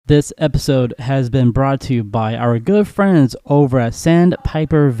This episode has been brought to you by our good friends over at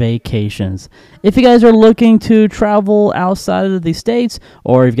Sandpiper Vacations. If you guys are looking to travel outside of the states,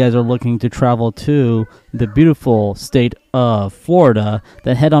 or if you guys are looking to travel to the beautiful state of Florida,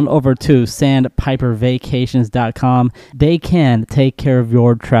 then head on over to sandpipervacations.com. They can take care of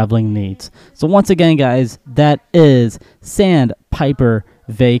your traveling needs. So once again, guys, that is Sandpiper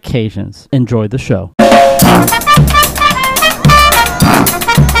Vacations. Enjoy the show.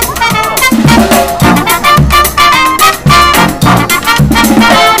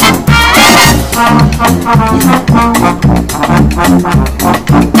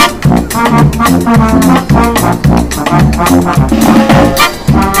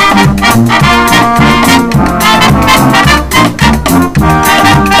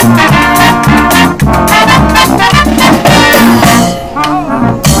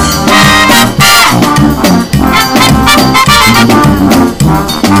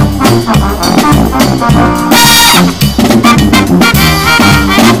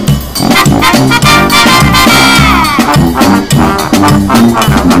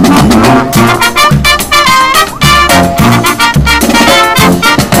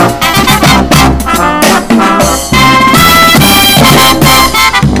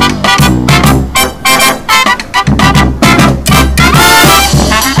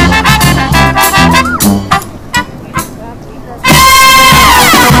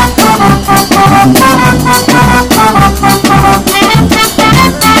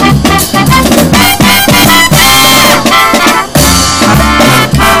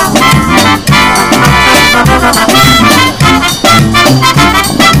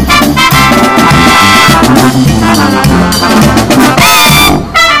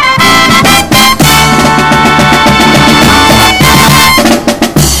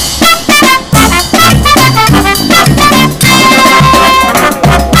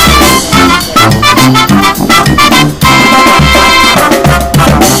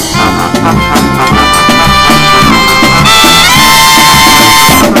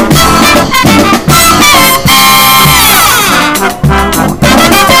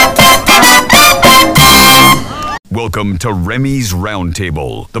 Welcome to Remy's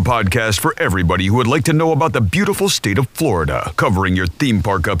Roundtable, the podcast for everybody who would like to know about the beautiful state of Florida, covering your theme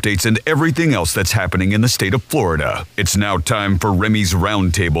park updates and everything else that's happening in the state of Florida. It's now time for Remy's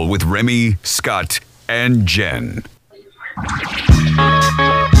Roundtable with Remy, Scott, and Jen.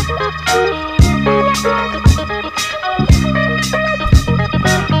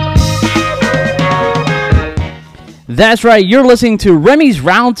 That's right, you're listening to Remy's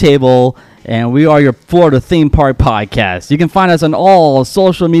Roundtable, and we are your Florida theme park podcast. You can find us on all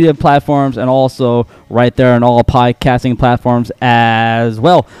social media platforms and also right there on all podcasting platforms as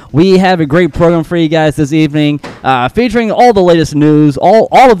well. We have a great program for you guys this evening, featuring all the latest news, all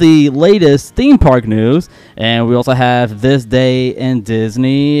of the latest theme park news, and we also have this day in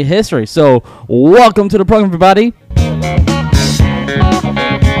Disney history. So welcome to the program, everybody.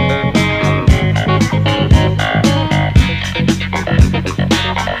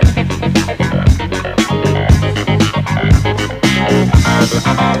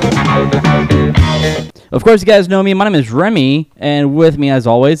 Of course, you guys know me. My name is Remy, and with me, as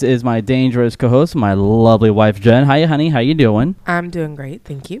always, is my dangerous co-host, my lovely wife, Jen. Hiya, honey. How you doing? I'm doing great,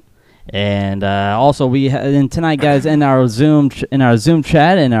 thank you. And also, and tonight, guys, in our Zoom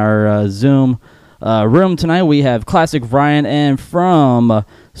chat, in our Zoom room tonight, we have Classic Ryan, and from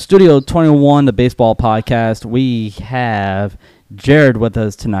Studio 21, the baseball podcast, we have Jared with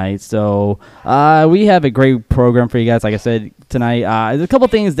us tonight. So we have a great program for you guys. Like I said, tonight, there's a couple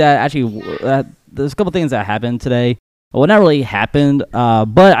things that happened today. Well, not really happened,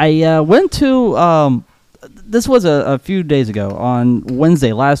 but I went to, this was a few days ago, on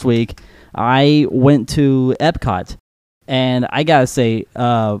Wednesday last week, I went to Epcot, and I gotta say,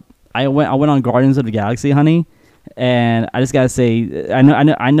 I went on Guardians of the Galaxy, honey, and I just gotta say,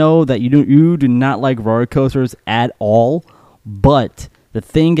 I know that you do not like roller coasters at all, but the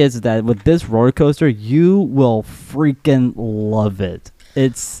thing is that with this roller coaster, you will freaking love it. I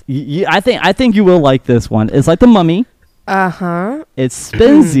think you will like this one. It's like the Mummy. It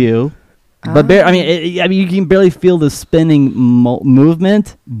spins you, but you can barely feel the spinning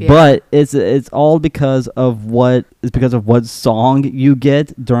movement. Yeah. But it's all because of what song you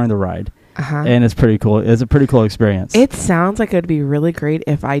get during the ride. And it's pretty cool. It's a pretty cool experience. It sounds like it would be really great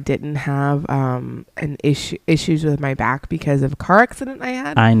if I didn't have issues with my back because of a car accident I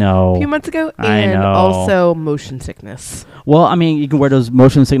had. I know. A few months ago, and also motion sickness. Well, I mean, you can wear those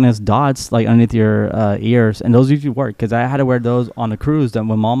motion sickness dots like underneath your ears, and those usually work because I had to wear those on the cruise. That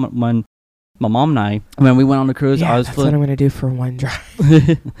when my mom and I, when we went on the cruise, Yeah, I was that's what I'm feeling gonna do for one drive,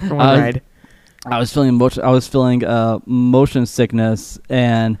 for one ride. I was feeling motion sickness,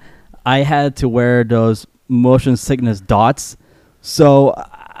 and I had to wear those motion sickness dots. So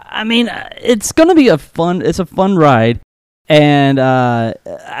I mean, it's gonna be a fun ride. And I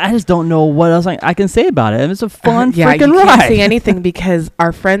just don't know what else I can say about it. It's a fun freaking you ride. can't say anything because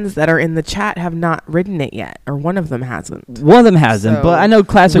our friends that are in the chat have not ridden it yet, or one of them hasn't. One of them hasn't, So but I know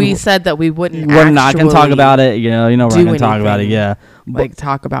Classic. We said that we wouldn't. We're not gonna talk actually about it. We're not gonna talk about it. anything. Yeah, like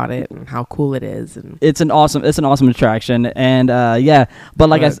talk about it and how cool it is. And it's an awesome attraction, and but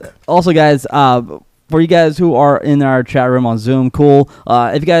like also guys, for you guys who are in our chat room on Zoom, cool.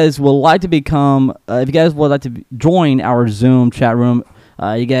 If you guys would like to join our Zoom chat room,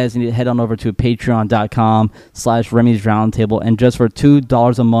 you guys need to head on over to patreon.com/Remy's Roundtable, and just for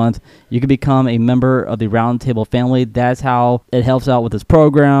 $2 a month, you can become a member of the Roundtable family. That's how it helps out with this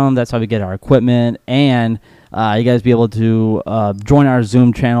program. That's how we get our equipment, and you guys be able to join our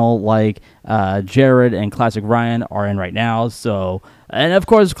Zoom channel like Jared and Classic Ryan are in right now. So, and of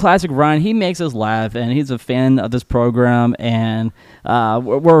course, Classic Ryan, he makes us laugh, and he's a fan of this program, and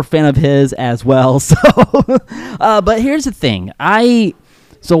we're a fan of his as well. So, but here's the thing.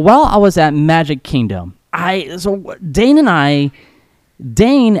 So while I was at Magic Kingdom, Dane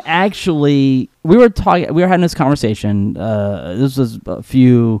actually, we were having this conversation. This was a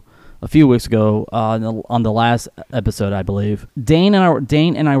few weeks ago on the last episode, I believe. Dane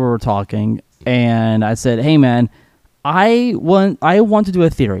and I were talking, and I said, "Hey, man, I want to do a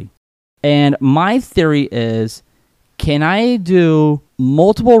theory, and my theory is, can I do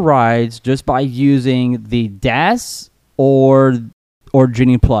multiple rides just by using the DAS or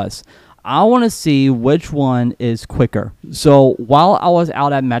Genie Plus? I want to see which one is quicker." So while I was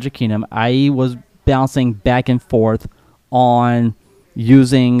out at Magic Kingdom, I was bouncing back and forth on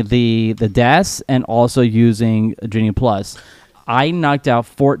using the DAS and also using Genie Plus. I knocked out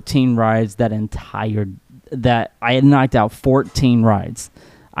 14 rides I had knocked out 14 rides.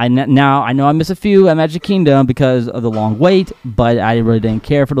 Now I know I missed a few at Magic Kingdom because of the long wait, but I really didn't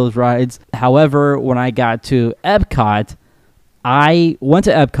care for those rides. However, when I got to Epcot, I went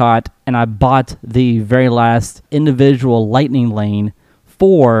to Epcot and I bought the very last individual lightning lane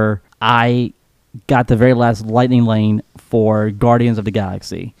for Guardians of the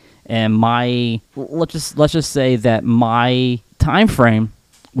Galaxy. And let's just say that my time frame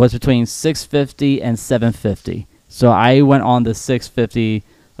was between 650 and 750. So I went on the 650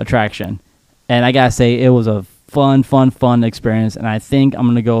 attraction, and I gotta say it was a fun experience, and I think I'm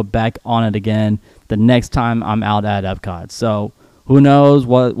gonna go back on it again the next time I'm out at Epcot. So who knows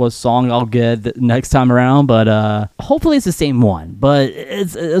what song I'll get the next time around, but hopefully it's the same one. But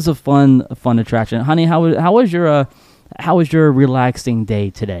it's a fun attraction. Honey, how was your relaxing day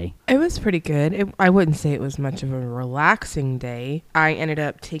today? it was pretty good. I wouldn't say it was much of a relaxing day. I ended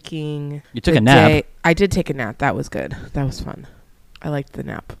up taking. You took a nap. I did take a nap. That was good. That was fun. I liked the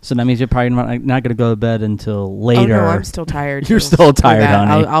nap. So that means you're probably not going to go to bed until later. Oh no, I'm still tired. You're still tired,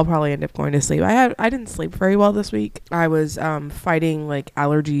 honey. I'll probably end up going to sleep. I didn't sleep very well this week. I was fighting like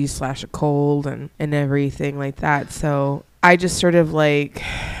allergies / a cold and everything like that. So I just sort of like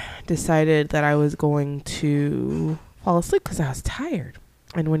decided that I was going to fall asleep because I was tired.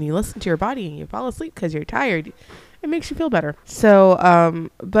 And when you listen to your body and you fall asleep because you're tired, it makes you feel better. So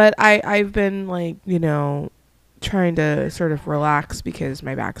but I've been like, trying to sort of relax because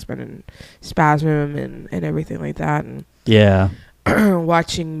my back's been in spasm and everything like that, and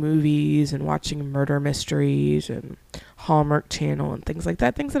watching movies and watching murder mysteries and Hallmark Channel and things like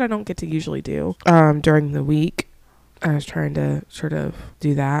that, things that I don't get to usually do during the week. I was trying to sort of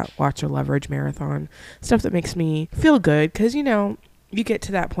do that, watch a Leverage marathon, stuff that makes me feel good, because you get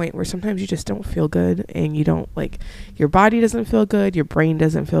to that point where sometimes you just don't feel good, and you don't your body doesn't feel good, your brain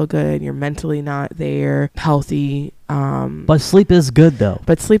doesn't feel good, you're mentally not there, healthy. But sleep is good though.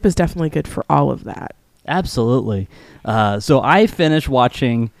 But sleep is definitely good for all of that. Absolutely. So I finished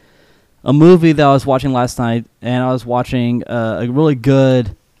watching a movie that I was watching last night, and I was watching a really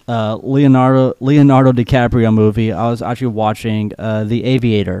good Leonardo DiCaprio movie. I was actually watching The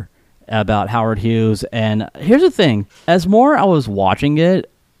Aviator, about Howard Hughes. And here's the thing: as more I was watching it,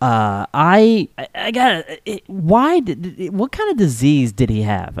 I got what kind of disease did he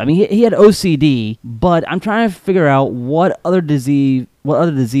have? I mean, he had OCD, but I'm trying to figure out what other disease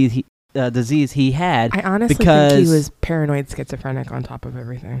he had. I honestly think he was paranoid schizophrenic on top of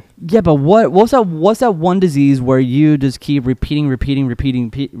everything. Yeah, but what's that one disease where you just keep repeating over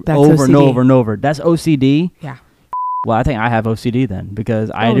OCD. and over and over? That's OCD? Yeah. Well, I think I have OCD then, because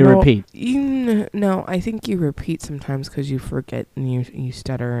I do repeat. No, I think you repeat sometimes because you forget and you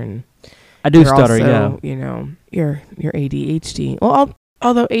stutter, and I do You're stutter, also, you know, your ADHD. Well,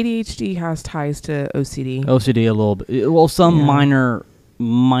 although ADHD has ties to OCD. OCD a little bit. Well, some Yeah.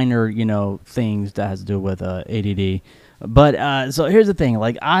 minor, you know, things that has to do with ADD. But so here's the thing.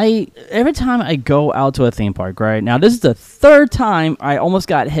 Like every time I go out to a theme park, right? Now this is the third time I almost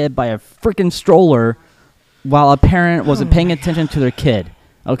got hit by a freaking stroller while a parent wasn't paying attention to their kid.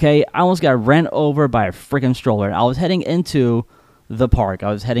 Okay, I almost got ran over by a freaking stroller. I was heading into the park.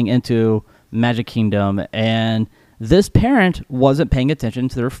 I was heading into Magic Kingdom, and this parent wasn't paying attention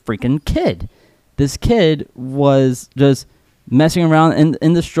to their freaking kid. This kid was just messing around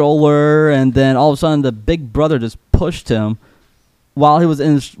in the stroller, and then all of a sudden the big brother just pushed him while he was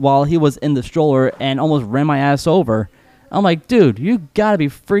in the stroller and almost ran my ass over. I'm like, dude, you gotta be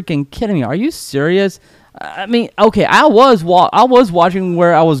freaking kidding me! Are you serious? I mean, okay, I was watching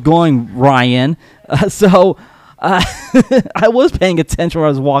where I was going, Ryan. So I was paying attention where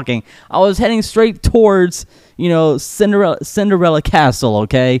I was walking. I was heading straight towards, you know, Cinderella Castle.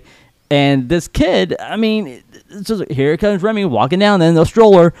 Okay, and this kid, I mean, it's just, here comes Remy walking down, then the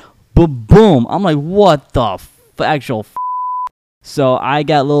stroller, boom. I'm like, what the actual? So I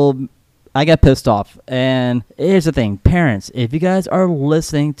got pissed off. And here's the thing, parents, if you guys are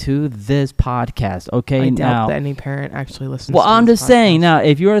listening to this podcast, okay, I now, doubt that any parent actually listens. well, to I'm this just saying, podcast. now,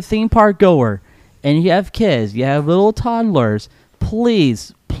 if you're a theme park goer and you have kids, you have little toddlers,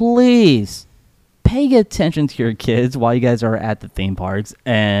 please pay attention to your kids while you guys are at the theme parks,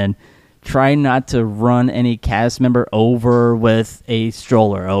 and try not to run any cast member over with a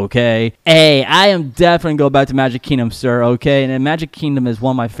stroller, okay? Hey, I am definitely going back to Magic Kingdom, sir, okay? And Magic Kingdom is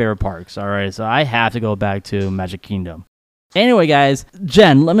one of my favorite parks, all right? So I have to go back to Magic Kingdom. Anyway, guys,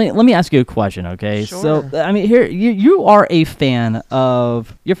 Jen, let me ask you a question, okay? Sure. So I mean, here you are a fan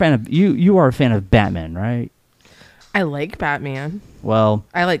of you are a fan of Batman, right? I like Batman. Well,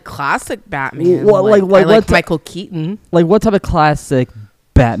 I like classic Batman. Well, I like what Michael Keaton. like what type of classic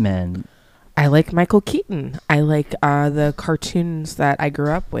Batman? I like Michael Keaton. I like the cartoons that I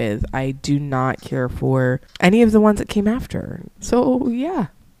grew up with. I do not care for any of the ones that came after. So yeah.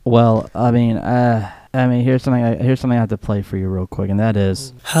 Well, I mean, here's something I have to play for you real quick, and that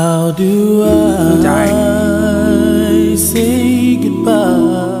is How do Who died? I say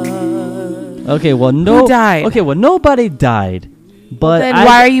goodbye? okay. Well, Who died? Okay, well, nobody died, but Then I,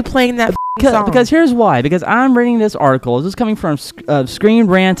 why are you playing that song? because here's why. Because I'm reading this article. This is coming from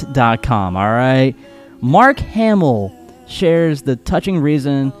ScreenRant.com. All right, Mark Hamill shares the touching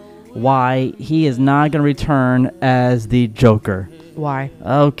reason why he is not going to return as the Joker. Why?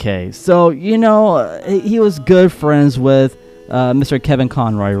 Okay, so you know he was good friends with Mr. Kevin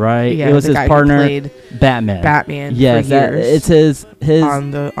Conroy, right? Yeah, it was the his guy who partner, played Batman. Batman Yes, for years. it's his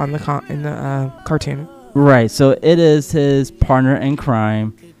in the cartoon. right. So it is his partner in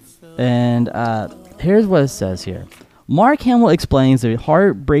crime, and here's what it says here. Mark Hamill explains the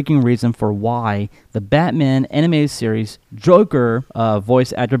heartbreaking reason for why the Batman animated series Joker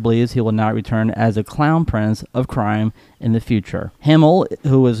voice actor believes he will not return as a clown prince of crime in the future. Hamill,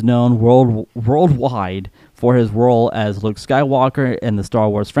 who is known worldwide for his role as Luke Skywalker in the Star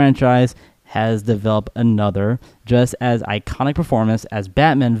Wars franchise, has developed another just as iconic performance as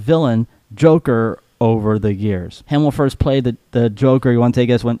Batman villain Joker over the years. Hamill first played the Joker. You want to take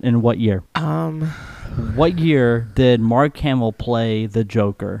us in what year? What year did Mark Hamill play the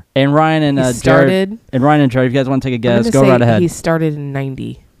Joker? And Ryan and He started. Jared, and Ryan and Jared, if you guys want to take a I'm guess, gonna go say right ahead. He started in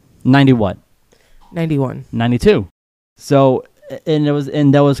 90. 90 what? 91. 92. So, and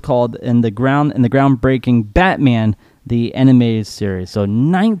that was called in the groundbreaking Batman the animated series. So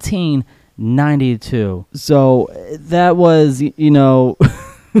 1992. So that was, you know,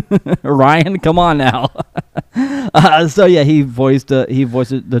 Ryan, come on now. So yeah, he voiced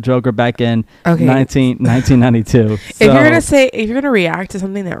the Joker back in Okay. 1992. If you're gonna react to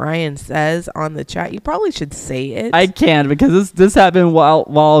something that Ryan says on the chat, you probably should say it. I can't, because this happened while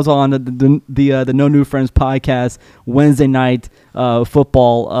I was on the No New Friends podcast Wednesday night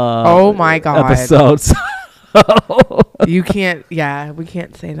football. Oh my God. Episodes. You can't. Yeah, we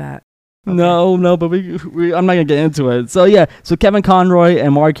can't say that. Okay. No, but we I'm not gonna get into it. So yeah, so Kevin Conroy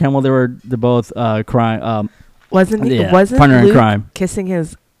and Mark Hamill, they're both crime. Wasn't partner in Luke crime. kissing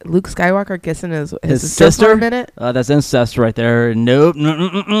Luke Skywalker kissing his His sister for sister? a minute? That's incest right there. Nope.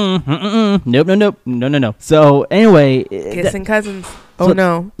 No. So anyway, Kissing cousins. Oh so-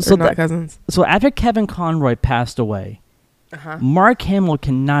 no, so they're not that- cousins. so after Kevin Conroy passed away, Uh-huh. Mark Hamill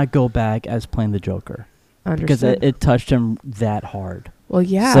cannot go back as playing the Joker because Understood. it touched him that hard. Well,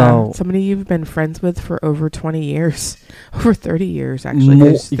 yeah. So- somebody you've been friends with for over 20 years, over 30 years, actually.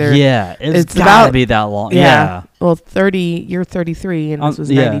 Mo- 'cause they're- yeah, it's gotta about- be that long. Yeah. Yeah. Well, 30. You're 33, and this was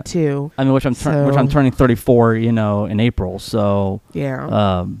yeah. 92. I mean, which I'm So- turning 34, in April. So,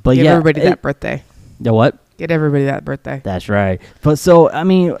 Yeah. but Give yeah, everybody that birthday. Yeah, what? Get everybody that birthday. That's right. But so, I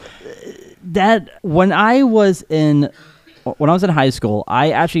mean, that when I was in high school,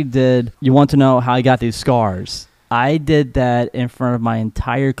 I actually did. You want to know how I got these scars? I did that in front of my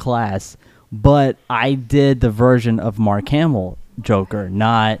entire class, but I did the version of Mark Hamill Joker,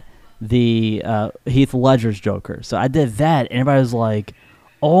 not the Heath Ledger's Joker. So I did that, and everybody was like,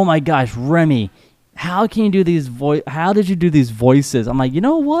 "Oh my gosh, Remy, how can you do these How did you do these voices?" I'm like, you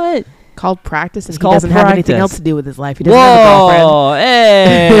know what? Called practice, and It's he called doesn't have anything practice. else to do with his life. He doesn't have a girlfriend. Whoa,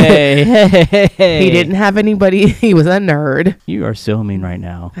 hey, hey, hey. He didn't have anybody. He was a nerd. You are so mean right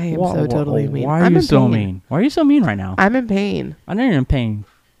now. I am so totally mean. Why are I'm you in so pain. mean? Why are you so mean right now? I'm in pain. I know you're in pain.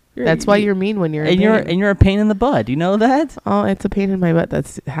 That's why you're mean when you're in and pain. you're a pain in the butt. You know that? Oh, it's a pain in my butt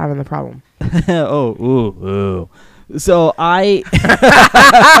that's having the problem. Oh, ooh. So I.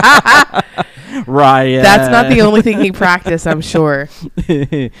 Right. That's not the only thing he practiced, I'm sure.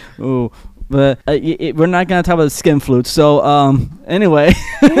 Ooh. But we're not gonna talk about skin flutes. So anyway.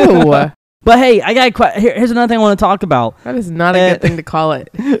 Ew. But hey, I got here's another thing I want to talk about. That is not a good thing to call it.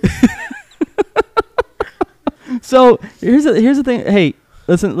 So here's the thing. Hey,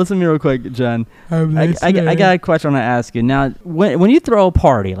 listen to me real quick, Jen. I got a question I want to ask you. Now, when you throw a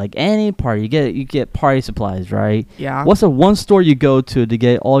party, like any party, you get party supplies, right? Yeah. What's the one store you go to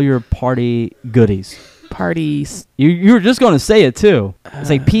get all your party goodies? Parties. You were just going to say it too. It's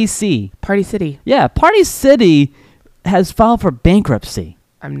like PC. Party City. Yeah, Party City has filed for bankruptcy.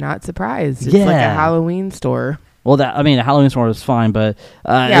 I'm not surprised. It's like a Yeah. Halloween store. Well, the Halloween store is fine, but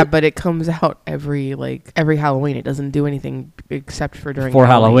Yeah, but it comes out every Halloween. It doesn't do anything except for during for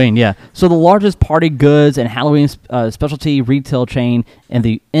Halloween, yeah. So the largest party goods and Halloween specialty retail chain in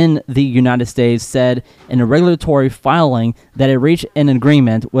the United States said in a regulatory filing that it reached an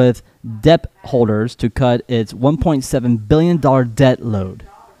agreement with debt holders to cut its $1.7 billion debt load.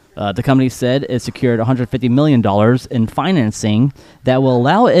 The company said it secured $150 million in financing that will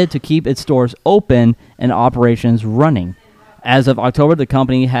allow it to keep its stores open and operations running. As of October, the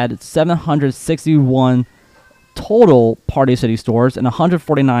company had 761 total Party City stores and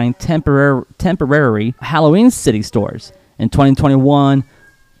 149 temporary Halloween City stores. In 2021,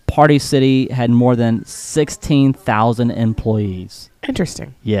 Party City had more than 16,000 employees.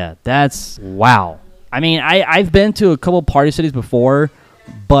 Interesting. Yeah, that's wow. I mean, I've been to a couple Party Cities before,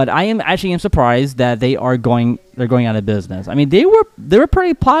 but I am surprised that they're going out of business. I mean, they were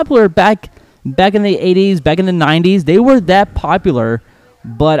pretty popular back in the 80s, back in the 90s. They were that popular,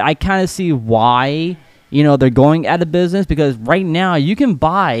 but I kind of see why, they're going out of business, because right now you can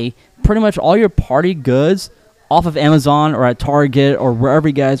buy pretty much all your party goods off of Amazon or at Target or wherever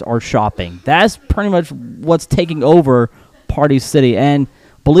you guys are shopping. That's pretty much what's taking over Party City. And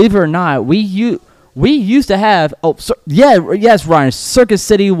believe it or not, we used to have yes, Ryan, Circus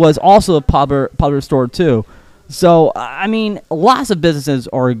City was also a popular store too. So I mean, lots of businesses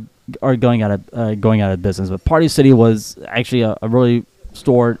are going out of business, but Party City was actually a really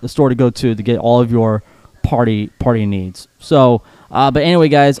store to go to get all of your party needs. So but anyway,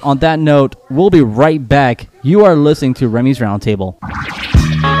 guys, on that note, we'll be right back. You are listening to Remy's Roundtable.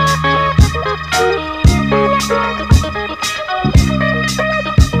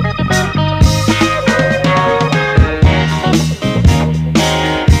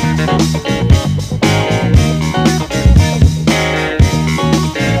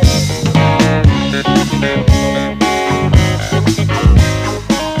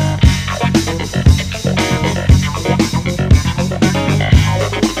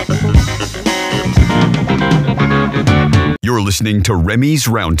 You're listening to Remy's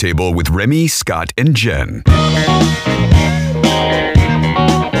Roundtable with Remy, Scott, and Jen.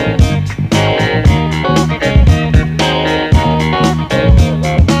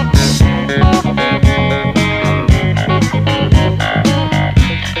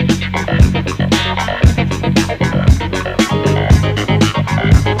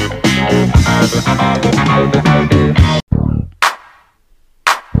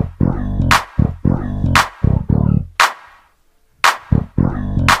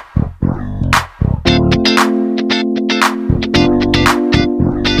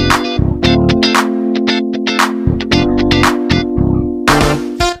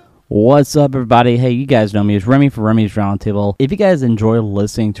 What's up, everybody? Hey, you guys know me. It's Remy for Remy's Roundtable. If you guys enjoy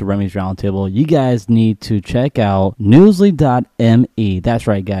listening to Remy's Roundtable, you guys need to check out Newsly.me. That's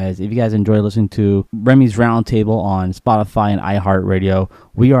right, guys. If you guys enjoy listening to Remy's Roundtable on Spotify and iHeartRadio,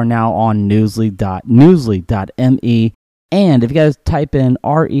 we are now on Newsly.me. And if you guys type in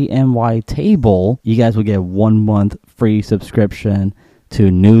REMY table, you guys will get 1 month free subscription to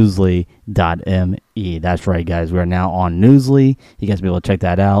Newsly.me. That's right, guys. We are now on Newsly. You guys will be able to check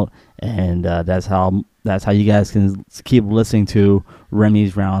that out, and that's how you guys can keep listening to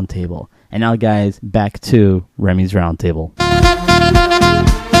Remy's Roundtable. And now, guys, back to Remy's Roundtable.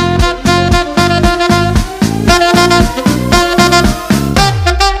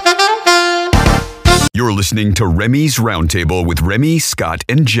 You're listening to Remy's Roundtable with Remy, Scott,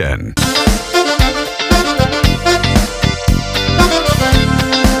 and Jen.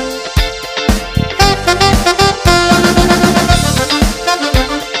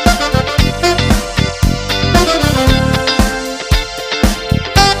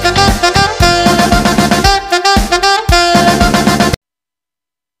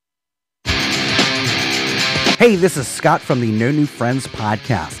 Hey, this is Scott from the No New Friends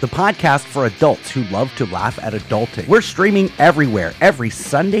podcast, the podcast for adults who love to laugh at adulting. We're streaming everywhere every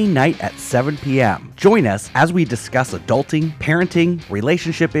Sunday night at 7 p.m. Join us as we discuss adulting, parenting,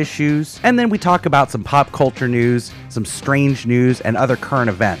 relationship issues, and then we talk about some pop culture news, some strange news, and other current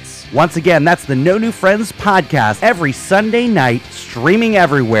events. Once again, that's the No New Friends podcast every Sunday night, streaming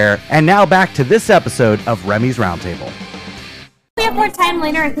everywhere. And now back to this episode of Remy's Roundtable. We have more time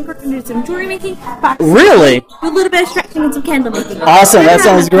later. I think we're going to do some jewelry making. Really? Do a little bit of stretching and some candle making. Awesome, that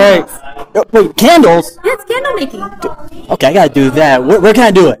sounds great. Wait, candles? Yeah, it's candle making. Okay, I gotta do that. Where can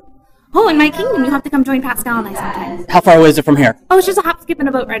I do it? Oh, in my kingdom, you have to come join Pascal and I sometime. How far away is it from here? Oh, it's just a hop, skip, and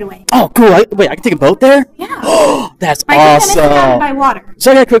a boat right away. Oh, cool. Wait, I can take a boat there? Yeah. That's I think it's surrounded awesome. by water.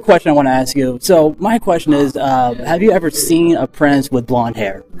 So I got a quick question I want to ask you. So my question is, have you ever seen a prince with blonde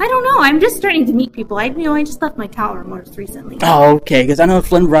hair? I don't know. I'm just starting to meet people. I just left my tower most recently. Oh, okay, because I know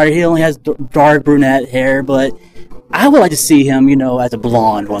Flynn Rider, he only has dark brunette hair, but I would like to see him, as a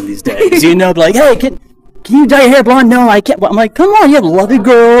blonde one of these days. Like, hey, can you dye your hair blonde? No, I can't. I'm like, come on, you have a lovely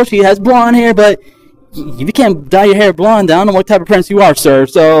girl. She has blonde hair, but if you can't dye your hair blonde, I don't know what type of prince you are, sir.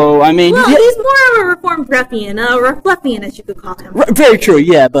 So, I mean... Well, he's more of a reformed ruffian, or fluffian, as you could call him. Very true,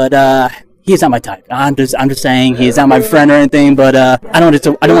 yeah, but, he's not my type. I'm just saying he's not my friend or anything, but, I don't want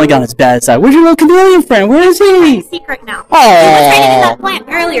to get on his bad side. Where's your little chameleon friend? Where is he? Secret now. Oh. He was hiding in that plant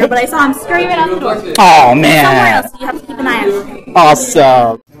earlier, but I saw him scurry right out the door. Oh, man. Somewhere else, so you have to keep an eye out.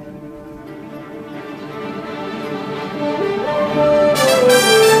 Awesome.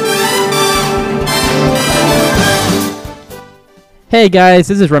 Hey guys,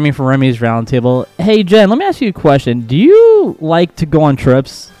 this is Remy from Remy's Roundtable. Hey Jen, let me ask you a question. Do you like to go on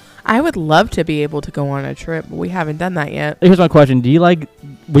trips? I would love to be able to go on a trip, but we haven't done that yet. Here's my question. Do you like,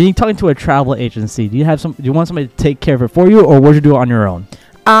 when you're talking to a travel agency, do you want somebody to take care of it for you, or would you do it on your own?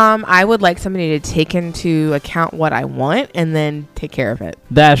 I would like somebody to take into account what I want and then take care of it.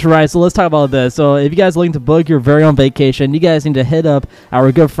 That's right. So let's talk about this. So if you guys are looking to book your very own vacation, you guys need to hit up our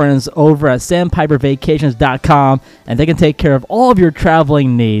good friends over at sandpipervacations.com, and they can take care of all of your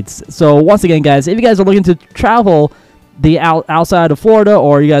traveling needs. So once again, guys, if you guys are looking to travel outside of Florida,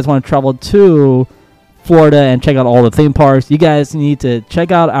 or you guys want to travel to Florida and check out all the theme parks, you guys need to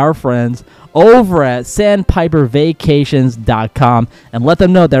check out our friends over at sandpipervacations.com and let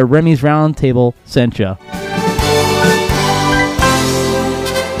them know that Remy's Roundtable sent you.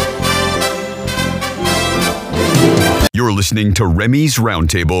 You're listening to Remy's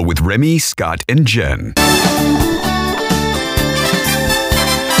Roundtable with Remy, Scott, and Jen.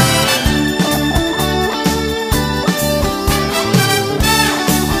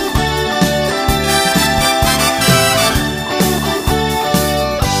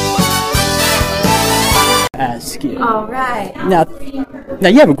 Ask you. All right. Now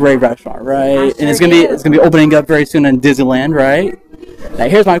you have a great restaurant, right? And it's gonna be opening up very soon in Disneyland, right? Now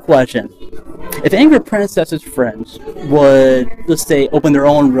here's my question: if Angry Princess's friends would, let's say, open their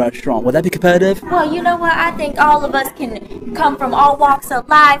own restaurant, would that be competitive? Well, you know what? I think all of us can come from all walks of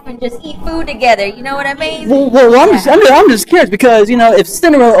life and just eat food together. You know what I mean? Well, I'm just curious because if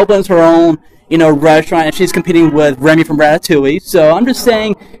Cinderella opens her own restaurant, and she's competing with Remy from Ratatouille. So I'm just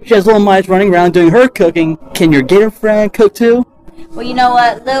saying, she has little mice running around doing her cooking. Can your gator friend cook too? Well, you know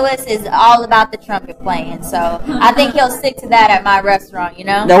what? Lewis is all about the trumpet playing, so I think he'll stick to that at my restaurant,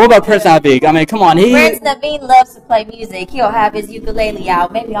 Now, what about Prince Naveen? I mean, come on, Prince Naveen loves to play music. He'll have his ukulele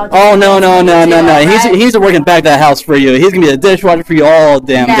out. Maybe I'll just no. Right? He's working back that house for you. He's gonna be a dishwasher for you all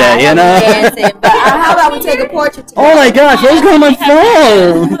damn day, Dancing, but how about we take a portrait together? Oh my gosh, what's going on my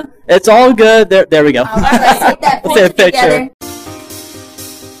phone? It's all good. There we go. All right, let's take that Let's take a picture picture. together.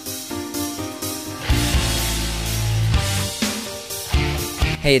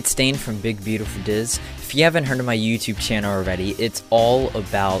 Hey, it's Dane from Big Beautiful Diz. If you haven't heard of my YouTube channel already, it's all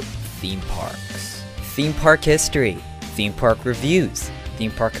about theme parks. Theme park history, theme park reviews,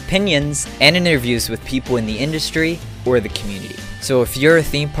 theme park opinions, and interviews with people in the industry or the community. So if you're a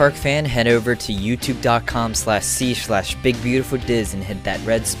theme park fan, head over to youtube.com/c/BigBeautifulDiz and hit that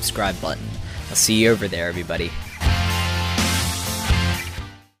red subscribe button. I'll see you over there, everybody.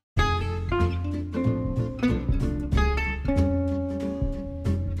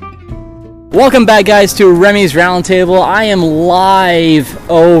 Welcome back, guys, to Remy's Roundtable. I am live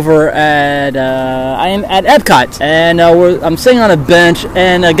over at Epcot, and I'm sitting on a bench.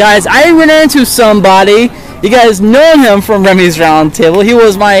 And guys, I ran into somebody. You guys know him from Remy's Roundtable. He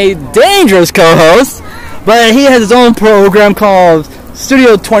was my dangerous co-host, but he has his own program called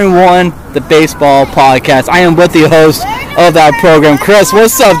Studio 21, the baseball podcast. I am with the host of that program, Chris.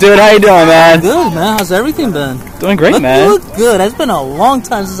 What's up, dude? How you doing, man? Good, man. How's everything been? Doing great, man. You look good. It's been a long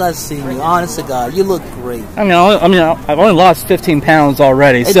time since I've seen you. Honest to God, you look great. I've only lost 15 pounds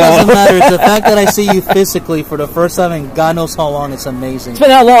already. It doesn't matter. It's the fact that I see you physically for the first time in God knows how long. It's amazing. It's been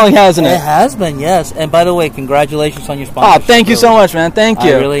that long, hasn't it? It has been, yes. And by the way, congratulations on your sponsorship. Oh, thank you so much, man. Thank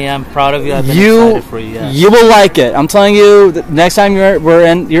you. I really am proud of you. I've been excited for you. Yes. You will like it. I'm telling you. The next time you're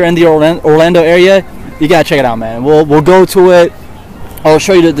in the Orlando area, you gotta check it out, man. We'll go to it. I'll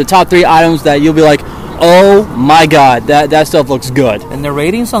show you the top 3 items that you'll be like, oh my God, that stuff looks good. And the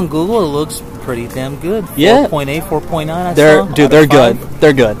ratings on Google, it looks pretty damn good. Yeah. 4.8, 4.9. They're good.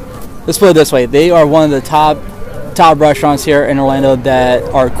 They're good. Let's put it this way: they are one of the top restaurants here in Orlando that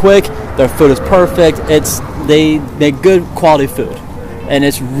are quick. Their food is perfect. They make good quality food, and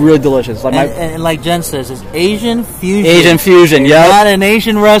it's really delicious. And like Jen says, it's Asian fusion. Asian fusion, yeah. Not an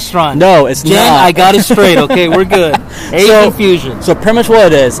Asian restaurant. No, it's Jen, not. I got it straight. Okay, we're good. Asian fusion. So pretty much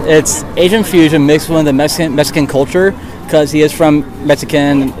what it is, it's Asian fusion mixed with the Mexican culture, because he is from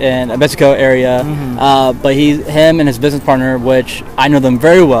Mexico area. Mm-hmm. But him and his business partner, which I know them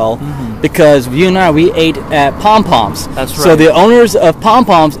very well, because you and I, we ate at Pom Poms. That's right. So the owners of Pom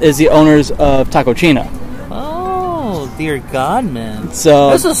Poms is the owners of Taco China. Oh, dear God, man.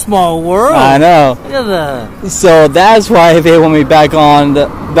 So it's a small world. I know. Look at that. So that's why they want me back on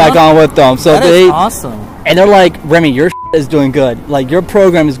with them. So that is awesome. And they're like, Remy, your is doing good. Like, your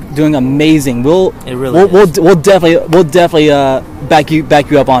program is doing amazing. We'll definitely back you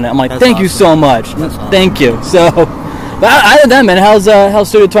up on it. I'm like, thank you so much. Thank you. So, but other than that, man, how's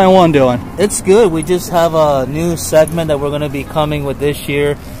Studio 21 doing? It's good. We just have a new segment that we're going to be coming with this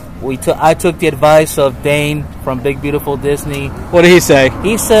year. I took the advice of Dane from Big Beautiful Disney. What did he say?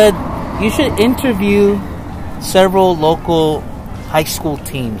 He said you should interview several local high school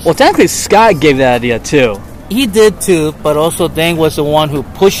teams. Well, technically, Scott gave that idea too. He did too, but also Dane was the one who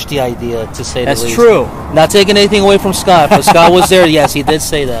pushed the idea, to say the least. That's true. Not taking anything away from Scott, but Scott was there. Yes, he did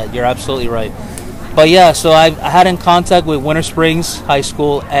say that. You're absolutely right. But yeah, so I had in contact with Winter Springs High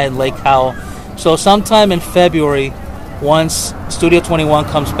School and Lake Howell. So sometime in February, once Studio 21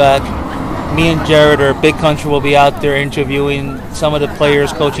 comes back, me and Jared or Big Country will be out there interviewing some of the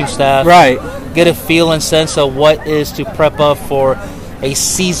players, coaching staff. Right. Get a feel and sense of what is to prep up for a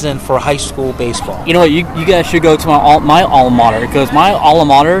season for high school baseball. You know what? You guys should go to my alma mater, because my alma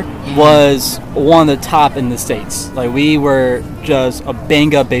mater was one of the top in the States. Like, we were just a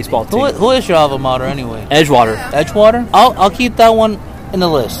bang-up baseball team. Who is your alma mater anyway? Edgewater. Edgewater? I'll keep that one in the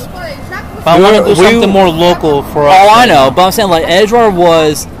list. But I want to do something more local for us. Oh, I know. But I'm saying, like, Edgewater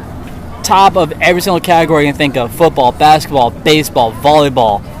was top of every single category you can think of. Football, basketball, baseball,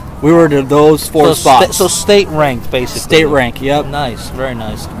 volleyball. We were to those 4 spots. So state ranked, basically. State rank, yep. Nice, very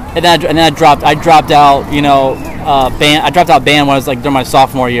nice. And then I dropped out, band. I dropped out band when I was like during my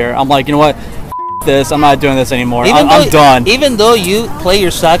sophomore year. I'm like, you know what? This. I'm not doing this anymore. I'm done. Even though you play your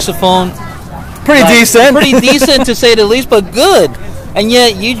saxophone pretty decent. Pretty decent to say the least, but good. And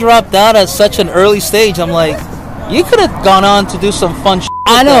yet you dropped out at such an early stage. I'm like, you could have gone on to do some fun shit.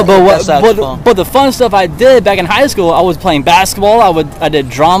 I know, but the fun stuff I did back in high school, I was playing basketball. I did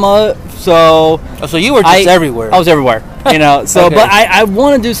drama. So you were just everywhere. I was everywhere, So, okay. But I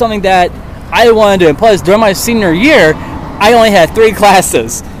want to do something that I want to do. And plus, during my senior year, I only had 3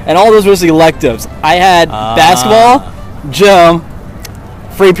 classes, and all those were electives. I had basketball, gym,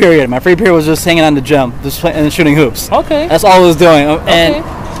 free period. My free period was just hanging out in the gym, just and shooting hoops. Okay, that's all I was doing. And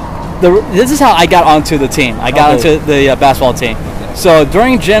this is how I got onto the team. I got onto the basketball team. So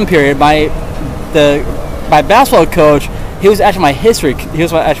during gym period, my basketball coach, he was actually my history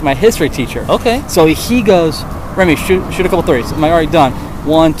teacher. Okay. So he goes, Remy, shoot a couple threes. I'm like, already done.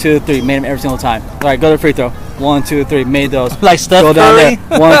 1, 2, 3. Made them every single time. All right, go to the free throw. 1, 2, 3. Made those. Like Steph Go down Curry?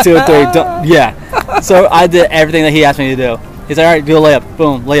 there. 1, 2, 3. Yeah. So I did everything that he asked me to do. He's like, all right, do a layup.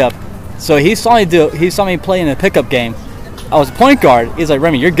 Boom, layup. So he saw me play in a pickup game. I was a point guard. He's like,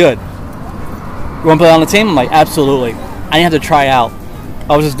 Remy, you're good. You want to play on the team? I'm like, absolutely. I didn't have to try out.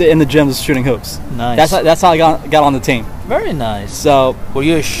 I was just in the gym just shooting hoops. Nice. That's how I got on the team. Very nice. So, were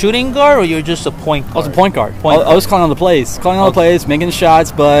you a shooting guard or you were just a point guard? I was a point guard. Point I was calling on the plays, making the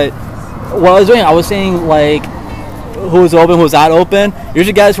shots. But what I was doing, I was seeing like who was open, who was not open.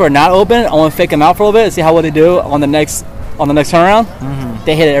 Usually, guys who are not open, I want to fake them out for a little bit and see how they do on the next turnaround. Mm-hmm.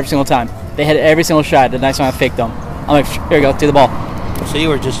 They hit it every single time. They hit every single shot. The next time I faked them, I'm like, here you go, take the ball. So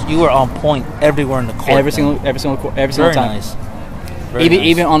you were on point everywhere in the court. Every single time. Very nice.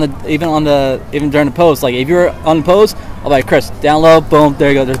 Even during the post, like if you're on the post, I'll be like, Chris, down low, boom, there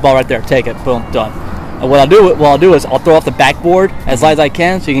you go, there's the ball right there, take it, boom, done. And what I'll do is I'll throw off the backboard as light as I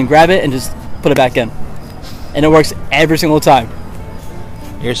can, so you can grab it and just put it back in, and it works every single time.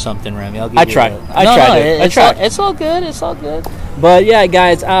 You're something, Remy. I'll give I you tried. that. I tried. It's all good. It's all good. But yeah,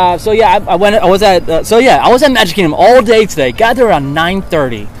 guys. I was at Magic Kingdom all day today. Got there around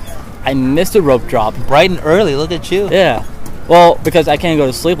 9:30. I missed a rope drop. Bright and early. Look at you. Yeah. Well, because I can't go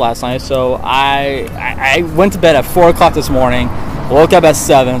to sleep last night, so I went to bed at 4 o'clock this morning. Woke up at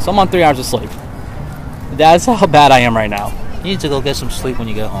 7, so I'm on 3 hours of sleep. That's how bad I am right now. You need to go get some sleep when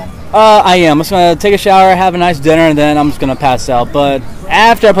you get home. I am. I'm just going to take a shower, have a nice dinner, and then I'm just going to pass out. But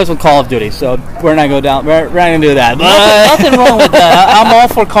after I play some Call of Duty, so we're not going to go down. We're not going to do that. Nothing wrong with that. I'm all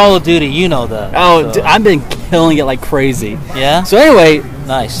for Call of Duty. You know that. Oh, so. Dude, I've been killing it like crazy. Yeah? So anyway.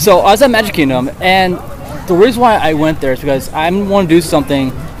 Nice. So I was at Magic Kingdom, and the reason why I went there is because I want to do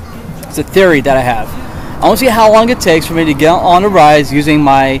something. It's a theory that I have. I want to see how long it takes for me to get on the rides using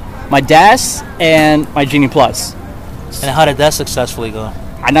my DAS and my Genie Plus. And how did that successfully go?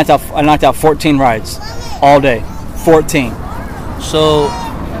 I knocked out 14 rides all day. 14. So,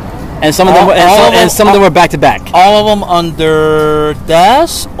 and some of them were back to back. All of them under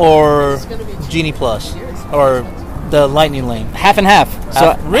DAS or Genie Plus or the Lightning Lane? Half and half.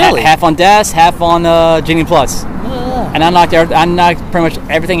 So really? Half on DAS, half on Genie Plus. Yeah. And I knocked pretty much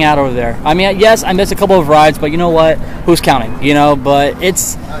everything out over there. I mean, yes, I missed a couple of rides, but you know what? Who's counting? You know, but here's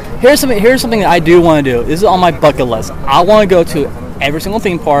something that I do want to do. This is on my bucket list. I want to go to every single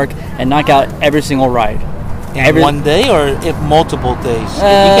theme park and knock out every single ride. In one day or if multiple days?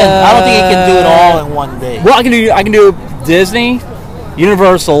 I don't think you can do it all in one day. Well, I can do Disney,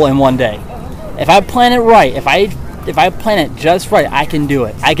 Universal in one day. If I plan it right, if I plan it just right, I can do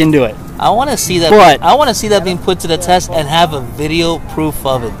it. I want to see that. But I want to see that being put to the test and have a video proof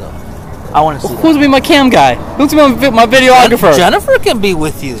of it, though. I want to see. Who's gonna be my cam guy? Who's gonna be my videographer? Jennifer can be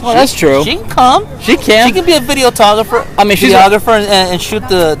with you. Oh, that's true. She can come. She can. She can be a videographer. I mean, she's videographer and shoot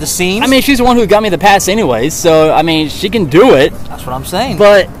the scenes. I mean, she's the one who got me the pass, anyways. So I mean, she can do it. That's what I'm saying.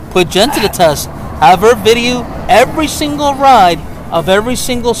 But put Jen to the test. Have her video every single ride of every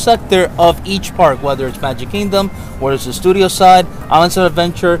single sector of each park, whether it's Magic Kingdom, whether it's the studio side, Islands of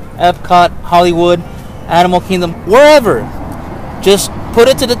Adventure, Epcot, Hollywood, Animal Kingdom, wherever. Just put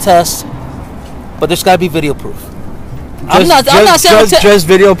it to the test, but there's got to be video proof. I'm not saying just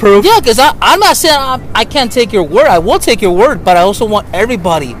video proof. Yeah, because I'm not saying I can't take your word. I will take your word, but I also want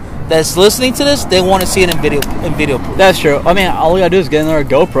everybody that's listening to this, they want to see it in video proof. That's true. I mean, all we gotta do is get in our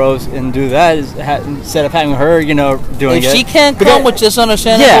GoPros and do that instead of having her, doing it. If she can't come with just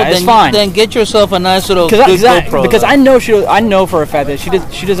understandable, it's fine. Then get yourself a nice little good GoPro. Because I know for a fact that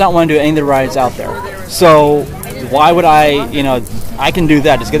she does not want to do any of the rides out there. So why would I? I can do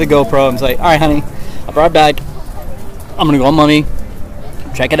that. Just get the GoPro and say, all right, honey, I'll be right back. I'm gonna go on Mummy,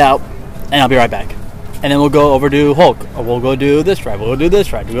 check it out, and I'll be right back. And then we'll go over to Hulk, or we'll go do this ride, we'll go do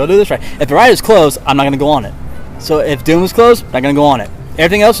this ride, we'll go do this ride. If the ride is closed, I'm not going to go on it. So if Doom is closed, I'm not going to go on it.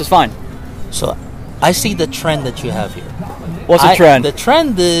 Everything else is fine. So I see the trend that you have here. What's the trend? The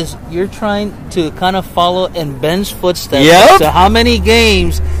trend is you're trying to kind of follow in Ben's footsteps. Yep. So how many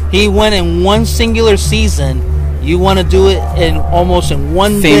games he went in one singular season, you want to do it in almost in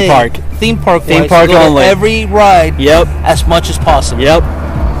one theme day. Theme park only. Every ride. Yep. As much as possible. Yep.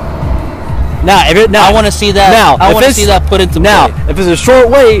 Now, I want to see that. I want to see that put into play. Now, if it's a short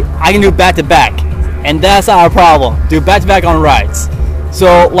wait, I can do back to back, and that's not a problem. Do back to back on rides.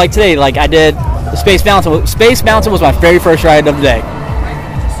 So, like today, I did the Space Mountain. Space Mountain was my very first ride of the day.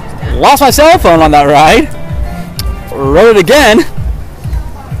 Lost my cell phone on that ride. Rode it again,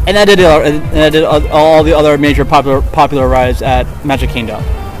 and I did all the other major popular rides at Magic Kingdom.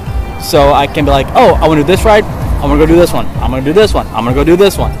 So I can be like, oh, I want to do this ride. I'm gonna go do this one. I'm gonna do this one. I'm gonna go do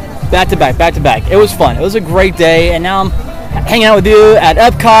this one. Back to back. It was fun. It was a great day, and now hanging out with you at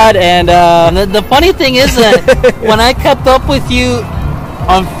Epcot, and the funny thing is that when I kept up with you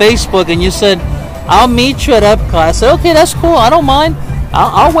on Facebook and you said, I'll meet you at Epcot, I said, okay, that's cool, I don't mind,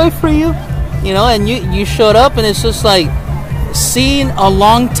 I'll wait for you, you know, and you showed up, and it's just like seeing a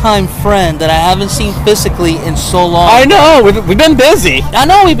longtime friend that I haven't seen physically in so long. I know, we've been busy. I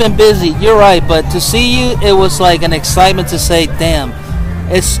know we've been busy, you're right, but to see you, it was like an excitement to say, damn,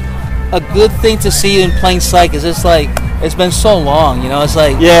 it's a good thing to see you in plain sight, because it's like, it's been so long, you know, it's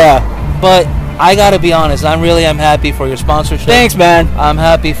like, yeah. But I gotta be honest, I'm happy for your sponsorship. Thanks, man. I'm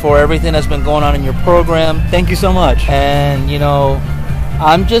happy for everything that's been going on in your program. Thank you so much. And, you know,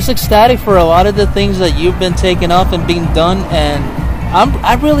 I'm just ecstatic for a lot of the things that you've been taking up and being done, and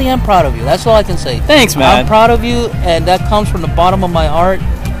I really am proud of you. That's all I can say. Thanks, man. I'm proud of you, and that comes from the bottom of my heart,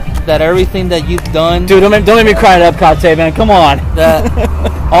 that everything that you've done... Dude, don't make me cry at Epcot today, man. Come on. That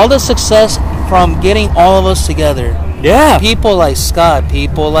all the success from getting all of us together. Yeah. People like Scott,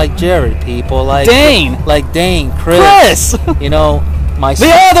 people like Jared, people like Dane, Chris. You know,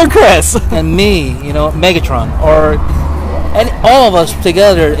 myself, the other Chris, and me. You know, Megatron, and all of us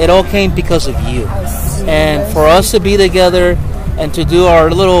together. It all came because of you, and for us to be together and to do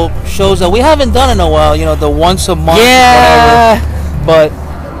our little shows that we haven't done in a while. You know, the once a month, whatever. But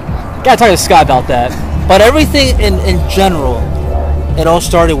gotta talk to Scott about that. But everything in general, it all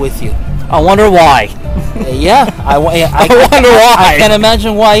started with you. I wonder why. Yeah, I wonder why. I can't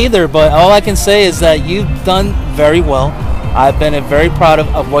imagine why either, but all I can say is that you've done very well. I've been very proud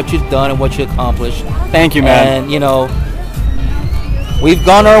of what you've done and what you accomplished. Thank you, man. And, you know, we've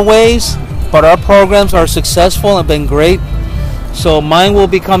gone our ways, but our programs are successful and been great. So mine will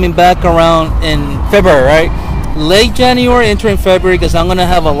be coming back around in February, right? Late January, entering February, because I'm gonna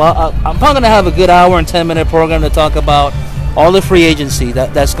have I'm probably gonna have a good hour and 10-minute program to talk about all the free agency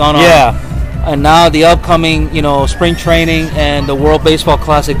that's gone on. Yeah. And now the upcoming, you know, spring training and the World Baseball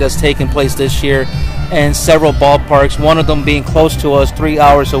Classic that's taking place this year, and several ballparks. One of them being close to us, 3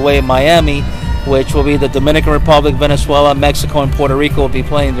 hours away in Miami, which will be the Dominican Republic, Venezuela, Mexico, and Puerto Rico will be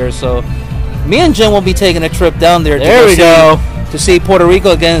playing there. So me and Jim will be taking a trip down there. To see Puerto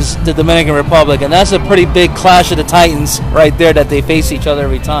Rico against the Dominican Republic, and that's a pretty big clash of the Titans right there, that they face each other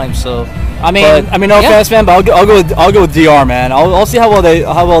every time. So no offense, man, but I'll go with DR, man. I'll see how well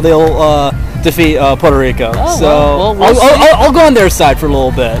they'll defeat Puerto Rico. I'll go on their side for a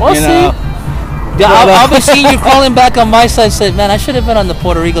little bit. We'll see. Yeah, I'll be seeing you calling back on my side. Said, man, I should have been on the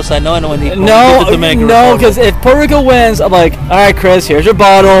Puerto Rico side. No, when the Dominican Republic. Because if Puerto Rico wins, I'm like, all right, Chris, here's your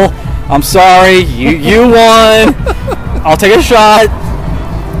bottle. I'm sorry, you won. I'll take a shot,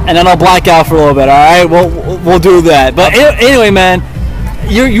 and then I'll black out for a little bit. All right, we'll do that. But anyway, man,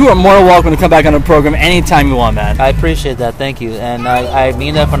 you are more than welcome to come back on the program anytime you want, man. I appreciate that. Thank you, and I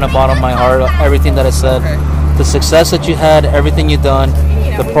mean that from the bottom of my heart. Everything that I said, the success that you had, everything you've done,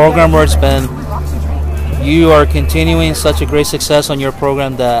 the program where it's been. You are continuing such a great success on your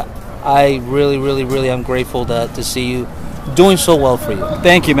program that I really, really, really am grateful to see you doing so well for you.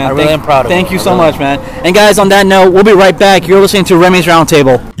 Thank you, man. I really am proud of you. Thank you so much, man. And guys, on that note, we'll be right back. You're listening to Remy's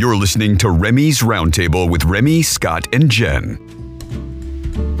Roundtable. You're listening to Remy's Roundtable with Remy, Scott, and Jen.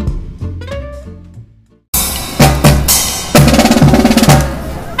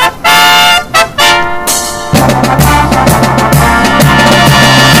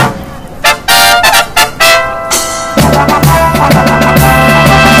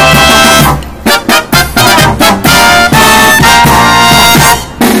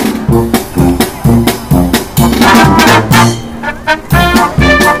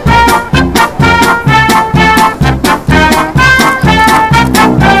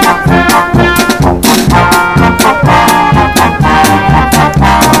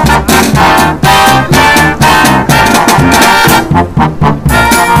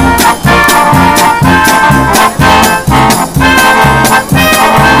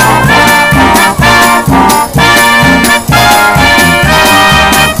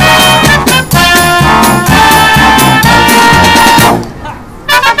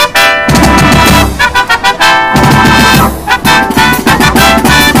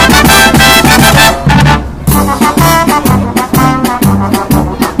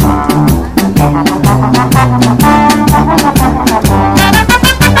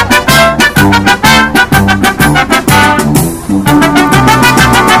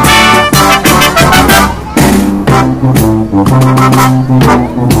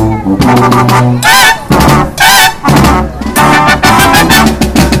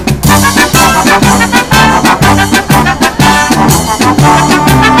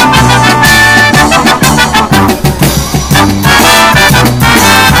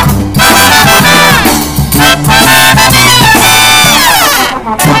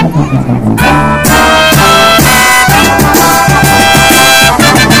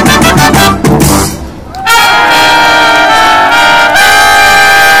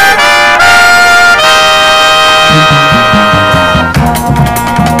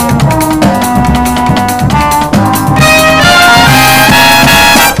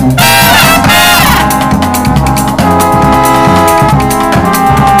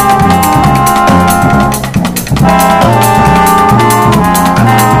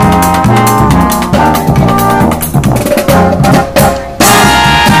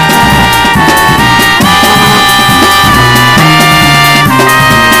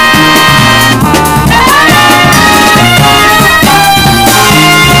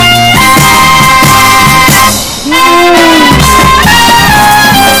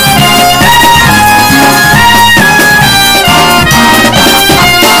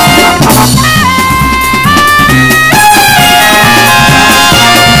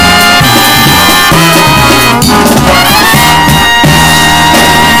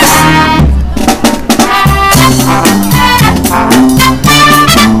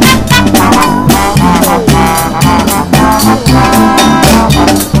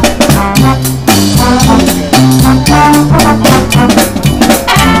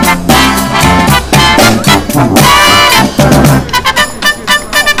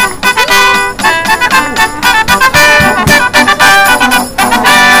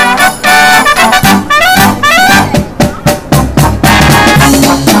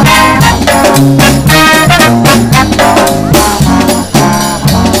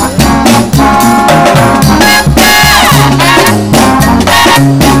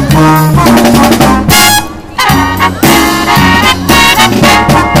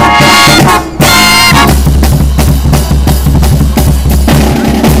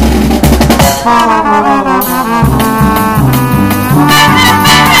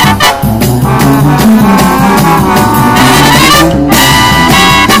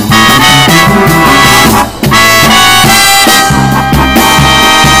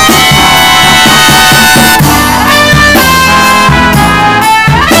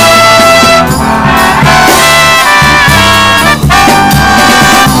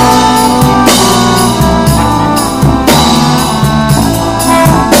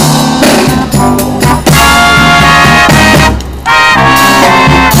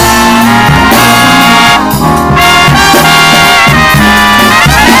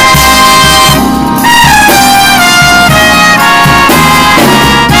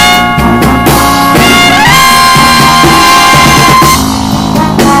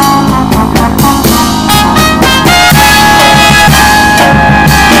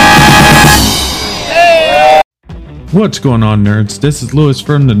 What's going on, nerds? This is Lewis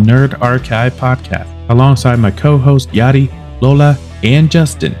from the Nerd Archive Podcast. Alongside my co-host Yadi, Lola, and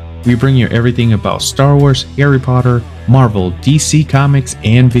Justin, we bring you everything about Star Wars, Harry Potter, Marvel, DC Comics,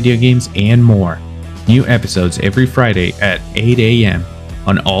 and video games, and more. New episodes every Friday at 8 a.m.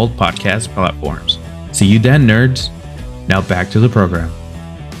 on all podcast platforms. See you then, nerds. Now back to the program.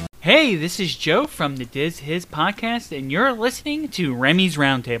 Hey, this is Joe from the Diz His podcast, and you're listening to Remy's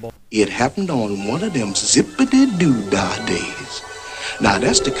Roundtable. It happened on one of them zippity-doo-dah days. Now,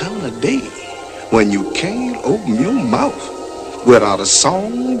 that's the kind of day when you can't open your mouth without a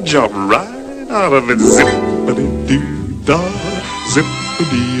song jump right out of it. Zippity-doo-dah,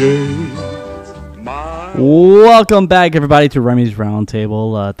 zippity-yay. Welcome back, everybody, to Remy's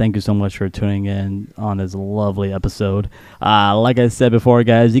Roundtable. Thank you so much for tuning in on this lovely episode. Like I said before,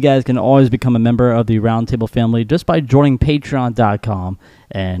 guys, you guys can always become a member of the Roundtable family just by joining Patreon.com,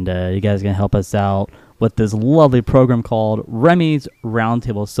 and you guys can help us out with this lovely program called Remy's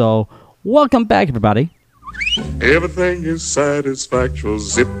Roundtable. So, welcome back, everybody. Everything is satisfactual.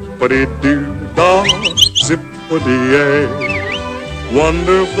 Zippity-doo-dah, zippity-yay.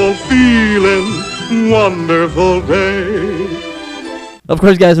 Wonderful feeling. Wonderful day. Of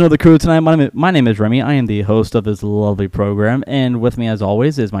course, you guys know the crew tonight. My name is Remy. I am the host of this lovely program, and with me, as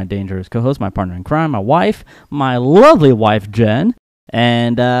always, is my dangerous co-host, my partner in crime, my wife, my lovely wife, Jen.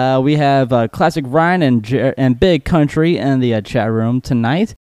 And we have Classic Ryan and Big Country in the chat room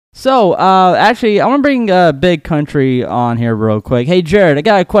tonight. So, actually, I want to bring Big Country on here real quick. Hey, Jared, I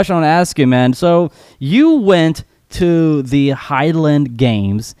got a question I want to ask you, man. So, you went to the Highland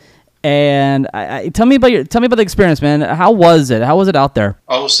Games. And tell me about the experience, man. How was it? How was it out there?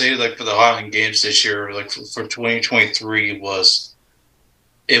 I would say, like, for the Highland Games this year, like for 2023, it was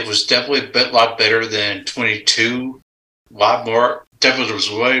definitely a lot better than 22. A lot more. Definitely, there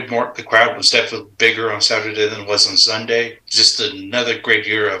was way more. The crowd was definitely bigger on Saturday than it was on Sunday. Just another great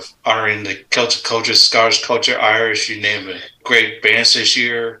year of honoring the Celtic culture, Scottish culture, Irish, you name it. great bands this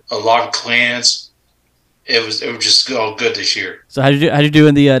year. A lot of clans. It was just all good this year. So how'd you do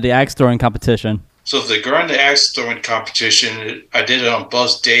in the axe throwing competition? So the Grand Axe Throwing competition, I did it on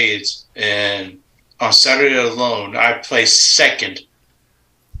both days, and on Saturday alone, I placed second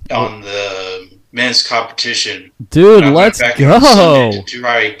on the men's competition. Dude, let's go! To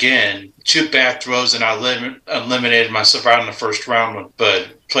try again. 2 bad throws, and I eliminated myself out in the first round. But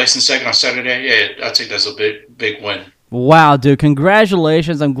placing second on Saturday, yeah, I think that's a big win. Wow, dude!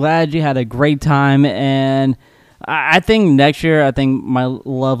 Congratulations! I'm glad you had a great time, and I think next year, I think my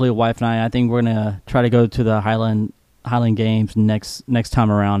lovely wife and I think we're gonna try to go to the Highland Games next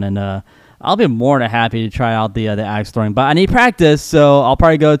time around, and I'll be more than happy to try out the axe throwing. But I need practice, so I'll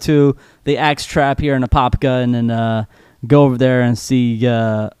probably go to the axe trap here in Apopka and then go over there and see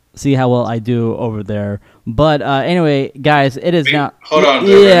how well I do over there. But anyway, guys, it is now. Hold on,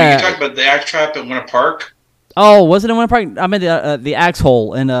 yeah. You talked about the axe trap at Winter Park. Oh, was it in Winter Park? I mean the axe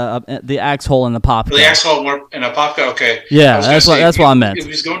hole in the axe hole in Apopka. The axe hole in Apopka. Okay. Yeah, that's what I meant. If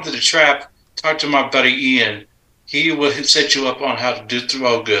he's going to the trap, talk to my buddy Ian. He will set you up on how to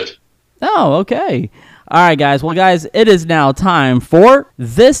throw good. Oh, okay. All right, guys. Well, guys, it is now time for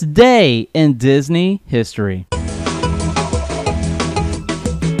This Day in Disney History.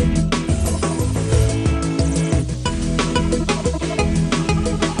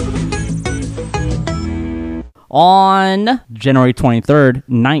 On January 23rd,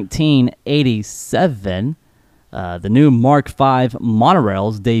 1987, the new Mark V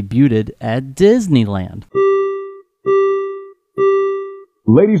monorails debuted at Disneyland.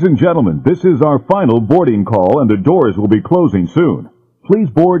 Ladies and gentlemen, this is our final boarding call and the doors will be closing soon. Please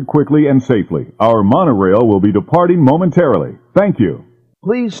board quickly and safely. Our monorail will be departing momentarily. Thank you.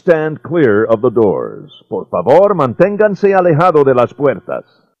 Please stand clear of the doors. Por favor, manténganse alejado de las puertas.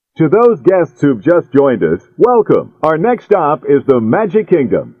 To those guests who've just joined us, welcome. Our next stop is the Magic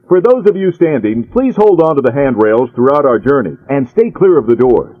Kingdom. For those of you standing, please hold on to the handrails throughout our journey and stay clear of the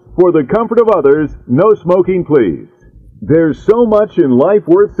doors. For the comfort of others, no smoking, please. There's so much in life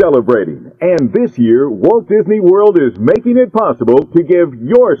worth celebrating, and this year, Walt Disney World is making it possible to give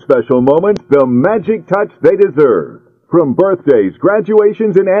your special moments the magic touch they deserve. From birthdays,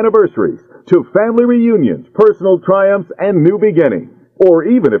 graduations, and anniversaries, to family reunions, personal triumphs, and new beginnings. Or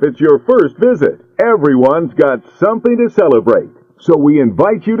even if it's your first visit, everyone's got something to celebrate. So we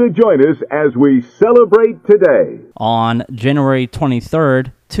invite you to join us as we celebrate today. On January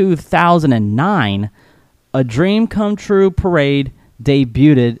 23rd, 2009, A Dream Come True Parade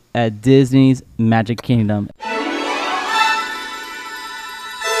debuted at Disney's Magic Kingdom.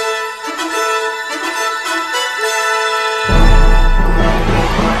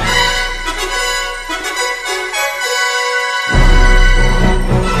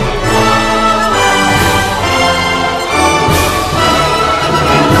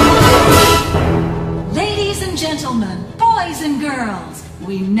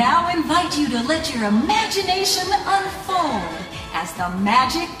 We now invite you to let your imagination unfold as the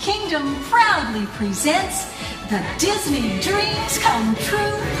Magic Kingdom proudly presents the Disney Dreams Come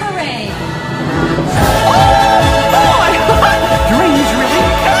True Parade. Oh boy! Dreams really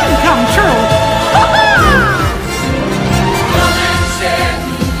can come true! Come and share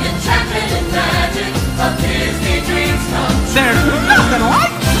the enchantment and magic of Disney Dreams Come True. There's nothing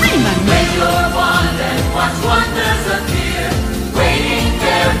like dreaming! When you're one and watch wonders appear, waiting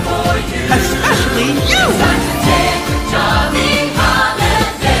there for you. Especially you! It's time to take a jolly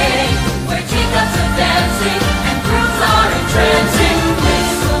holiday, where teacups are dancing and grooves are entrancing.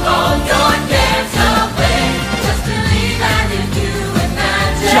 Whistle all your cares away. Just believe and if you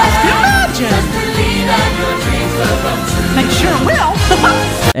imagine. Just imagine! Just believe and your dreams will come true. They sure will!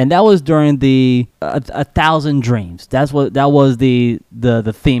 And that was during the 1,000 Dreams. That was the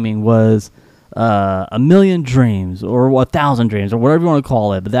theming was 1,000,000 dreams or 1,000 dreams or whatever you want to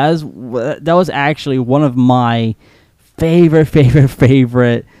call it. But that was actually one of my favorite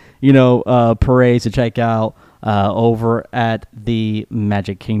parades to check out over at the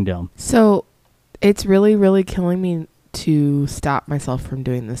Magic Kingdom. So it's really, really killing me to stop myself from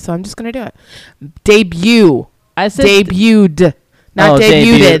doing this. So I'm just gonna do it. Debut. I said debuted. Not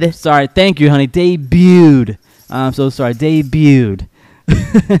debuted. Sorry, thank you, honey. Debuted. I'm so sorry. Debuted.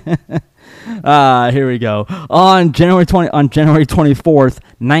 Here we go. On January 24th,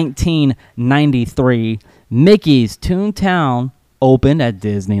 1993, Mickey's Toontown opened at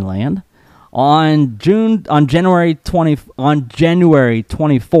Disneyland. On January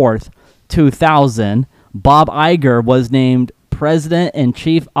 24th, 2000, Bob Iger was named President and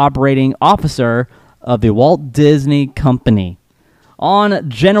Chief Operating Officer of the Walt Disney Company. On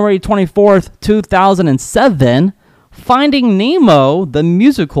January 24th, 2007, Finding Nemo, the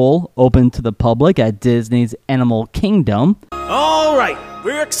musical, opened to the public at Disney's Animal Kingdom. All right,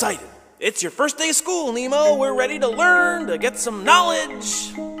 we're excited. It's your first day of school, Nemo. We're ready to learn, to get some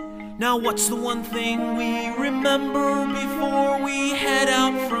knowledge. Now, what's the one thing we remember before we head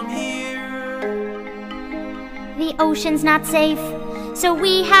out from here? The ocean's not safe, so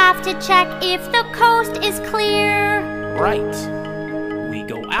we have to check if the coast is clear. Right. We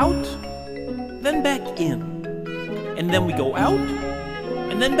go out, then back in. And then we go out,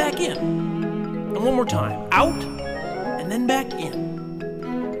 and then back in. And one more time. Out, and then back in.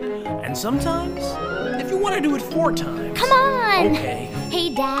 And sometimes, if you want to do it 4 times. Come on! Okay. Hey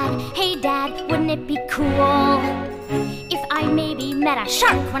Dad, wouldn't it be cool if I maybe met a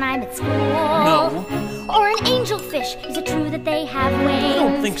shark when I'm at school? No. Or an angelfish, is it true that they have wings? I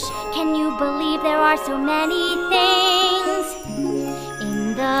don't think so. Can you believe there are so many things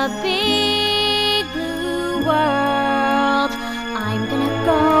in the big blue world? I'm gonna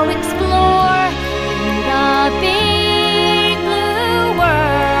go explore in the big blue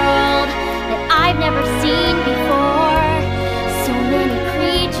world that I've never seen before. So many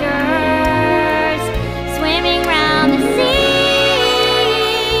creatures swimming round the sea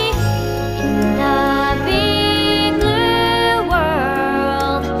in the big blue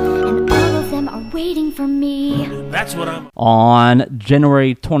world, and all of them are waiting for me. That's what I'm... On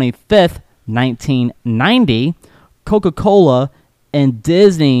January 25th, 1990, Coca-Cola and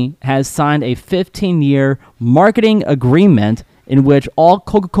Disney has signed a 15-year marketing agreement in which all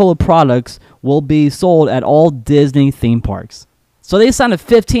Coca-Cola products will be sold at all Disney theme parks. So they signed a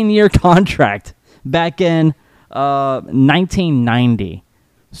 15-year contract back in 1990.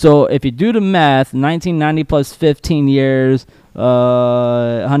 So if you do the math, 1990 plus 15 years,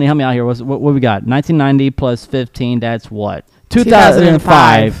 honey, help me out here. What we got? 1990 plus 15, that's what?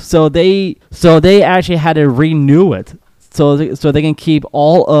 2005. So they actually had to renew it, so they can keep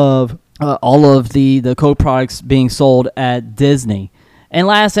all of the Coke products being sold at Disney. And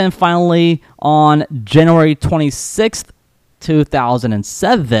last and finally, on January 26th,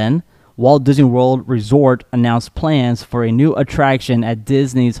 2007, Walt Disney World Resort announced plans for a new attraction at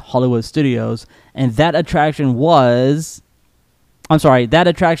Disney's Hollywood Studios, and that attraction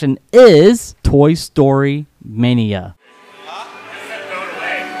is Toy Story Mania.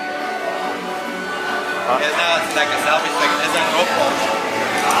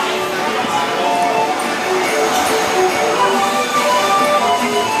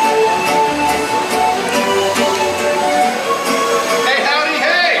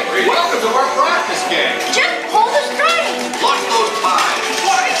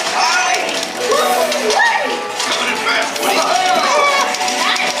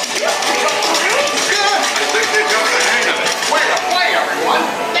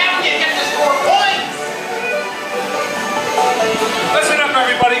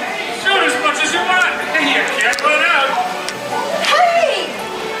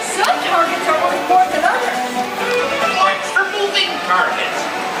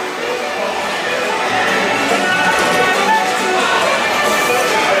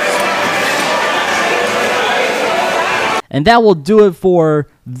 And that will do it for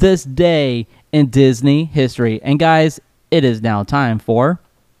this day in Disney history. And guys, it is now time for...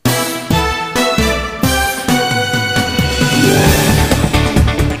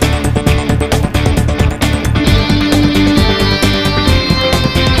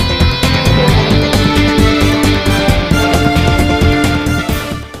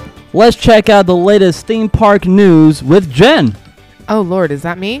 Let's check out the latest theme park news with Jen. Oh, Lord, is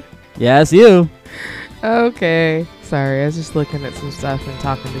that me? Yes, you. Okay. Sorry, I was just looking at some stuff and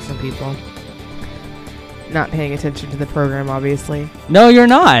talking to some people. Not paying attention to the program, obviously. No, you're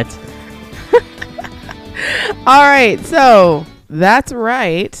not. All right, so that's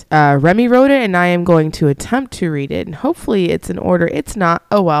right. Remy wrote it, and I am going to attempt to read it, and hopefully it's in order. It's not.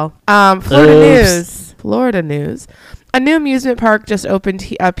 Oh, well. Florida news. A new amusement park just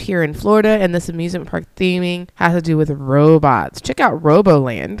opened up here in Florida, and this amusement park theming has to do with robots. Check out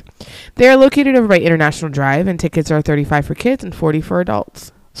Roboland. They are located over by International Drive, and tickets are $35 for kids and $40 for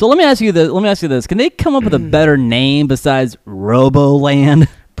adults. So let me ask you this. Can they come up with a better name besides Roboland?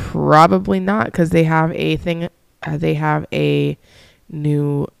 Probably not, because they have a thing. They have a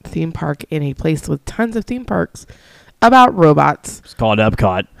new theme park in a place with tons of theme parks about robots. It's called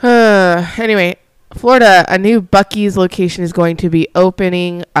Epcot. Anyway. Florida, a new Buc-ee's location is going to be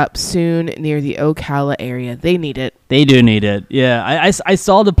opening up soon near the Ocala area. They need it. They do need it. Yeah, I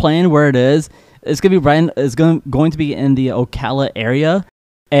saw the plan where it is. It's gonna be going to be in the Ocala area,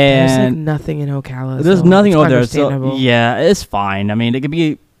 and there's like nothing in Ocala. There's nothing over there. So understandable. yeah, it's fine. I mean, it could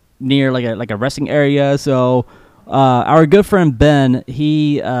be near like a resting area. So our good friend Ben,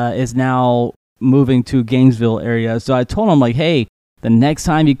 he is now moving to Gainesville area. So I told him, like, hey, the next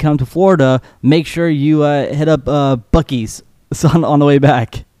time you come to Florida, make sure you hit up Buc-ee's on the way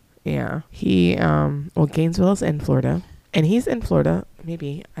back. Yeah. He, Gainesville is in Florida. And he's in Florida,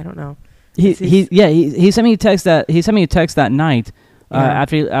 maybe. I don't know. He sent me a text that night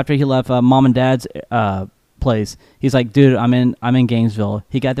after he left Mom and Dad's place. He's like, dude, I'm in Gainesville.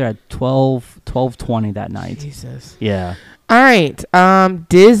 He got there at 12:20 that night. Jesus. Yeah. All right.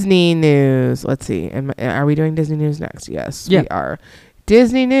 Disney news. Let's see. Are we doing Disney news next? Yes, we are.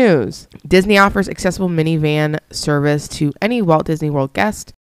 Disney news. Disney offers accessible minivan service to any Walt Disney World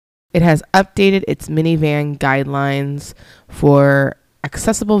guest. It has updated its minivan guidelines for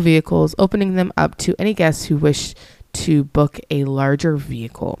accessible vehicles, opening them up to any guests who wish to book a larger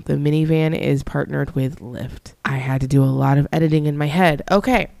vehicle. The minivan is partnered with Lyft. I had to do a lot of editing in my head.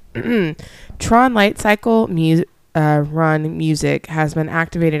 Okay. Tron Light Cycle Run music has been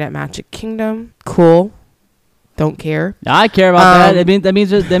activated at Magic Kingdom. Cool. Don't care. I care about that. That means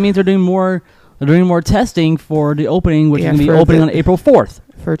they're doing more. They're doing more testing for the opening, which is going to be opening on April 4th.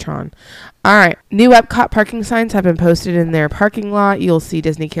 For Tron. All right. New Epcot parking signs have been posted in their parking lot. You'll see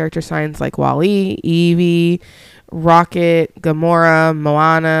Disney character signs like Wall-E, Eevee, Rocket, Gamora,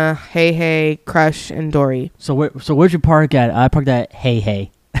 Moana, Hey Hey, Crush, and Dory. So where'd you park at? I parked at Hey Hey.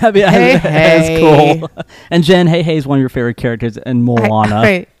 I mean, Hey that's cool. And Jen, Hey Hey is one of your favorite characters in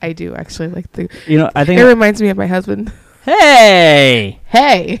Moana. I do actually like the. I think it reminds me of my husband. Hey.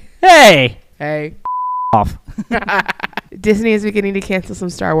 Hey. Hey. Hey. Off. Disney is beginning to cancel some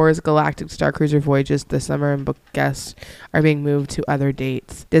Star Wars Galactic Star Cruiser voyages this summer, and book guests are being moved to other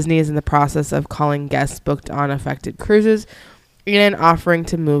dates. Disney is in the process of calling guests booked on affected cruises and offering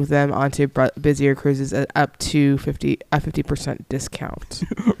to move them onto busier cruises at up to 50% discount.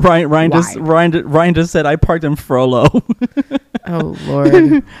 Ryan just said I parked in Frollo. Oh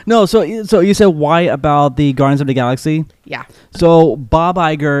Lord. No, so you said why about the Guardians of the Galaxy? Yeah. So Bob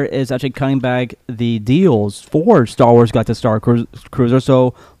Iger is actually cutting back the deals for Star Wars Galactic Star Cruiser.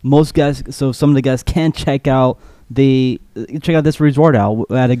 So some of the guests can check out this resort out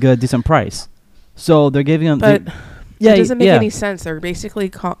at a good decent price. So they're giving them. But it doesn't make any sense. They're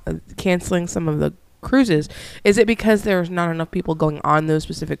basically canceling some of the cruises. Is it because there's not enough people going on those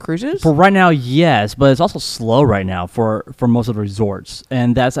specific cruises? For right now, yes, but it's also slow right now for most of the resorts,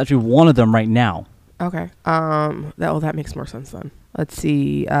 and that's actually one of them right now. Okay. That makes more sense then. Let's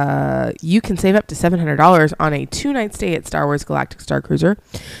see. You can save up to $700 on a 2-night stay at Star Wars Galactic Star Cruiser,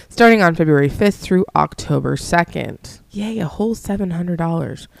 starting on February 5th through October 2nd. Yay, a whole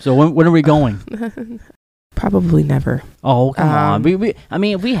 $700. So when are we going? Probably never. Oh, come on. We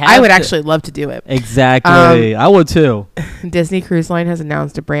have. I would actually love to do it. Exactly. I would too. Disney Cruise Line has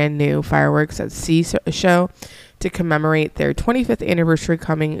announced a brand new Fireworks at Sea show to commemorate their 25th anniversary,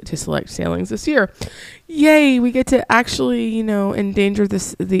 coming to select sailings this year. Yay! We get to actually, endanger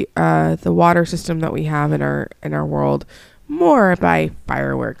the water system that we have in our world more by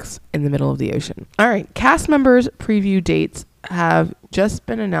fireworks in the middle of the ocean. All right, cast members' preview dates have just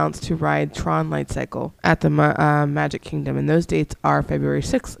been announced to ride Tron Light Cycle at the Magic Kingdom, and those dates are February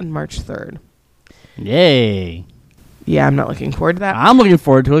 6th and March 3rd. Yay. Yeah, I'm not looking forward to that. I'm looking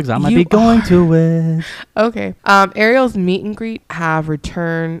forward to it because I might be going to it. Okay. Ariel's meet and greet has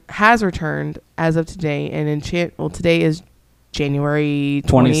returned as of today, and today is January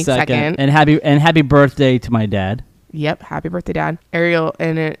 22nd. And happy birthday to my dad. Yep, happy birthday, Dad. Ariel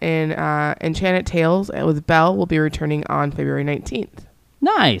in Enchanted Tales with Belle will be returning on February 19th.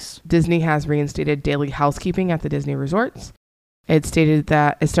 Nice. Disney has reinstated daily housekeeping at the Disney resorts. It stated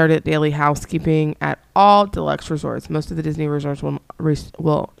that it started daily housekeeping at all deluxe resorts. Most of the Disney resorts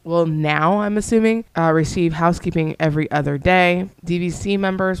will now, I'm assuming, receive housekeeping every other day. DVC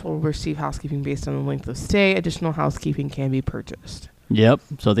members will receive housekeeping based on the length of stay. Additional housekeeping can be purchased. Yep.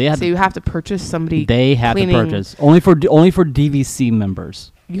 So you have to purchase somebody. They have to purchase only for DVC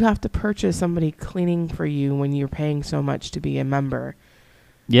members. You have to purchase somebody cleaning for you when you're paying so much to be a member.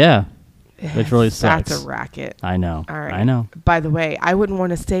 Yeah, which really sucks. That's a racket. I know. All right. I know. By the way, I wouldn't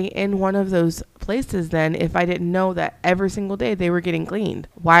want to stay in one of those places then if I didn't know that every single day they were getting cleaned.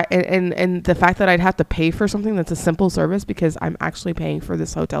 Why? And the fact that I'd have to pay for something that's a simple service because I'm actually paying for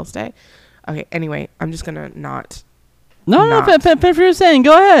this hotel stay. Okay. Anyway, I'm just gonna not. No, for you're saying,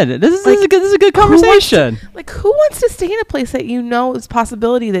 go ahead. This is a good conversation. Who wants to stay in a place that is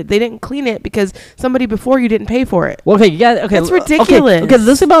possibility that they didn't clean it because somebody before you didn't pay for it? Well, okay, yeah, okay. That's ridiculous. Okay,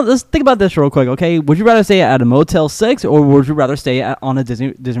 let's think about this real quick. Okay, would you rather stay at a Motel 6 or would you rather stay at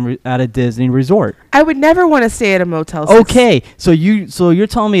a Disney resort? I would never want to stay at a Motel 6. Okay, so you're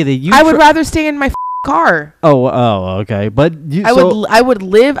telling me that I would rather stay in my car. Oh, okay. But I would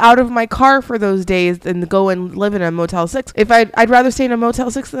live out of my car for those days than go and live in a Motel 6. If I'd rather stay in a Motel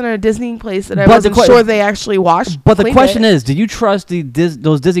 6 than a Disney place that I wasn't sure they actually washed. But the question is, do you trust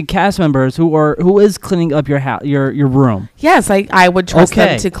those Disney cast members who is cleaning up your your room? Yes, I would trust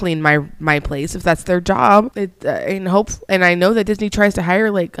them to clean my place if that's their job. And I know that Disney tries to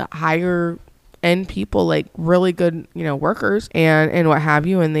hire higher end people, like really good workers and what have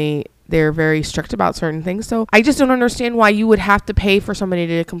you, and they're very strict about certain things. So I just don't understand why you would have to pay for somebody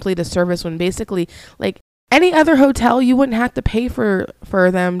to complete a service when basically, like any other hotel, you wouldn't have to pay for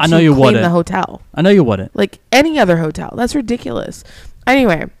them to clean the hotel. I know you wouldn't. Like any other hotel. That's ridiculous.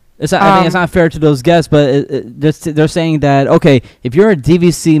 Anyway. I think it's not fair to those guests, but they're saying that, okay, if you're a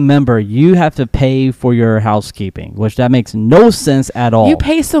DVC member, you have to pay for your housekeeping, which that makes no sense at all. You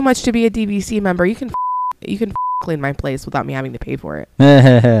pay so much to be a DVC member. You can clean my place without me having to pay for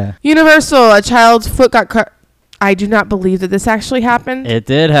it. Universal, a child's foot got cut. I do not believe that this actually happened. It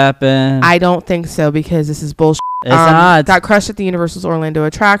did happen. I don't think so because this is bullshit. It's not. Got crushed at the Universal's Orlando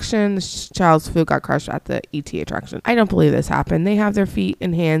attraction. The child's foot got crushed at the ET attraction. I don't believe this happened. They have their feet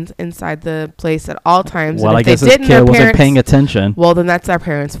and hands inside the place at all times. Well, and I if guess they this didn't, kid their wasn't parents, paying attention. Well, then that's our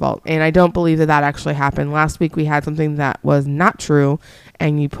parents' fault. And I don't believe that actually happened. Last week we had something that was not true,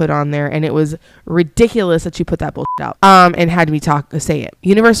 and you put on there, and it was ridiculous that you put that bullshit out and had me say it.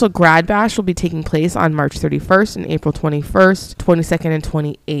 Universal Grad Bash will be taking place on March 31st and April 21st, 22nd, and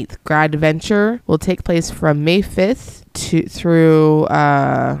 28th. Grad Venture will take place from May 5th through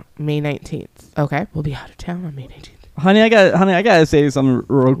May 19th. Okay, we'll be out of town on May 19th. Honey, I gotta say something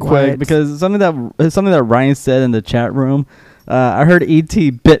real quick because something that Ryan said in the chat room. I heard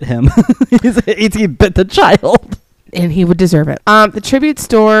E.T. bit him. He said E.T. bit the child. And he would deserve it. The tribute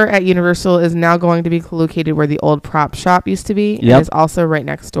store at Universal is now going to be located where the old prop shop used to be. Yep. And is also right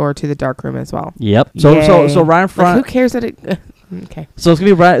next door to the dark room as well. Yep. So right in front. Who cares that it? Okay. So it's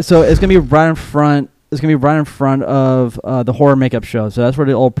gonna be right. So it's gonna be right in front. It's gonna be right in front of the horror makeup show. So that's where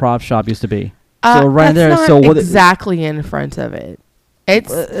the old prop shop used to be. So right there. Not so exactly in front of it. It's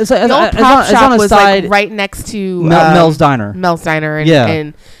the old prop shop was side, like right next to Mel's Diner. Mel's Diner.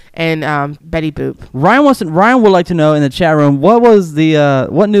 And Betty Boop. Ryan would like to know in the chat room what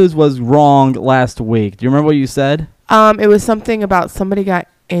news was wrong last week. Do you remember what you said? It was something about somebody got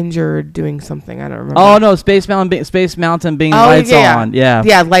injured doing something. I don't remember. Oh no, Space Mountain being lights on.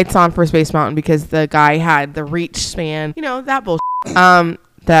 Yeah, lights on for Space Mountain because the guy had the reach span. That bullshit.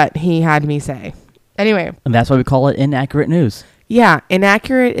 That he had me say. Anyway, and that's why we call it inaccurate news. Yeah,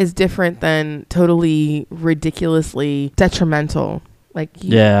 inaccurate is different than totally ridiculously detrimental.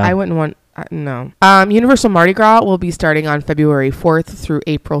 I wouldn't want. No. Universal Mardi Gras will be starting on February 4th through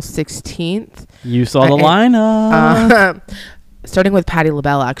April 16th. You saw the lineup. Starting with Patti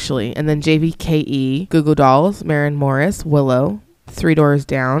LaBelle, actually. And then JVKE, Goo Goo Dolls, Maren Morris, Willow, Three Doors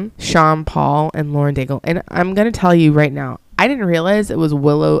Down, Sean Paul, and Lauren Daigle. And I'm going to tell you right now, I didn't realize it was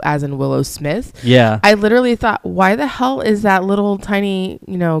Willow as in Willow Smith. Yeah. I literally thought, why the hell is that little tiny,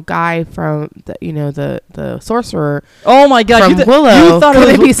 guy from the sorcerer? Oh my God. From Willow. You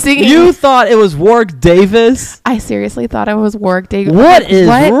thought it was Warwick Davis? I seriously thought it was Warwick Davis. What is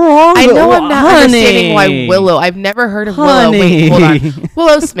wrong? I know I'm not understanding why Willow. I've never heard of Willow. Wait, hold on.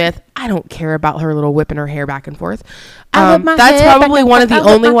 Willow Smith. I don't care about her little whipping her hair back and forth. That's probably one of the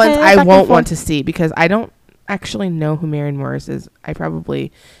only ones I won't want to see because I don't actually know who Maren Morris is. I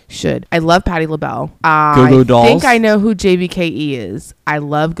probably should. I love Patti LaBelle. Goo Goo Dolls. I think I know who JVKE is. I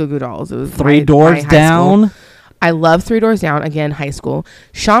love Goo Goo Dolls. It was Three Doors Down. I love Three Doors Down. Again, high school.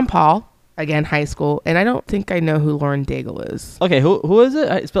 Sean Paul. Again, high school. And I don't think I know who Lauren Daigle is. Okay, who is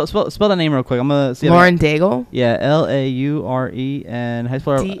it? Spell that name real quick. I'm gonna see. Lauren Daigle. Yeah, Laure and how do you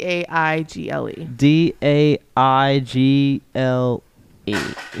spell Daigle. Daigle.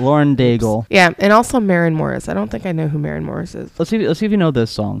 Lauren Daigle. Yeah, and also Maren Morris. I don't think I know who Maren Morris is. Let's see if you know this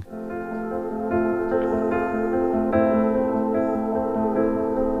song.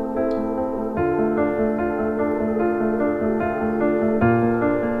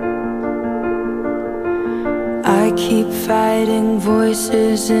 I keep fighting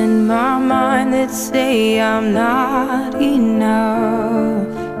voices in my mind that say I'm not enough.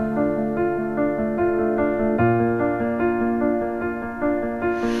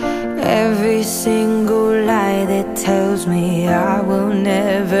 Every single lie that tells me I will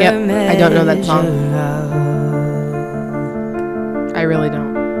never I don't know that song. I really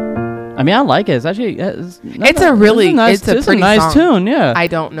don't. I mean, I like it. It's actually it's a pretty nice song. tune. Yeah. I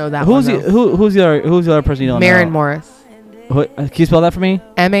don't know that. Who's the other person you don't know? Maren Morris. Can you spell that for me?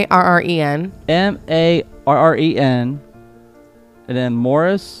 Marren. Marren. And then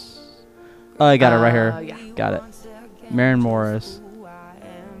Morris. Oh, I got it right here. Yeah. Got it. Maren Morris.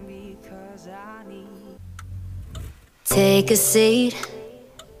 Take a seat.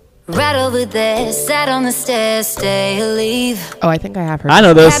 Right over there, sat on the stairs, stay or leave. Oh, I think I have heard. I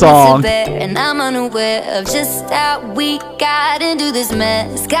know this song. And I'm unaware of just how we got into this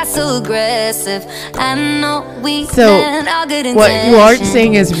mess. Got so aggressive. I know we meant all good intentions. What you aren't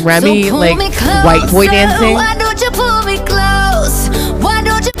saying is Remy So pull like me closer. white boy dancing, Why don't you pull me close? Why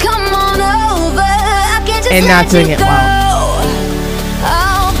don't you come on over? I can't just and let not doing you it go. well.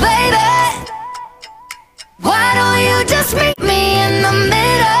 Oh, baby. Why don't you just meet me in the middle?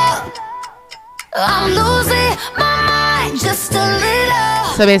 I'm losing my mind just a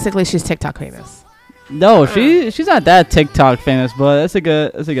little. So basically, she's TikTok famous. No, she's not that TikTok famous, but it's a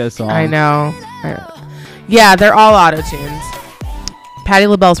good song. I know. Yeah, they're all auto tunes. Patti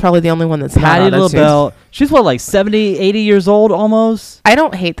LaBelle's probably the only one that's Patti not auto-tuned. LaBelle. She's what, like 70, 80 years old almost? I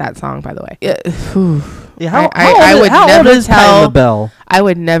don't hate that song, by the way. Yeah, how old is Patti LaBelle? I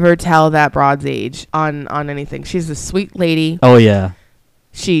would never tell that broad's age on anything. She's a sweet lady. Oh yeah.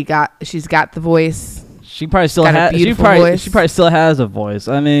 She's got the voice. She probably still Got a has. beautiful She voice. probably still has a voice.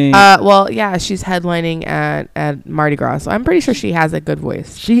 I mean, well, yeah, she's headlining at Mardi Gras, so I'm pretty sure she has a good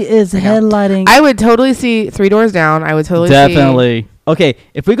voice. she is headlining. I would totally see Three Doors Down. I would totally Definitely. Okay,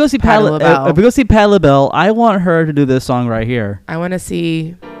 if we go see Patti LaBelle. if we go see Patti LaBelle, I want her to do this song right here. I want to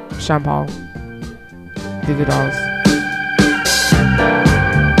see Sean Paul. Goo Goo Dolls.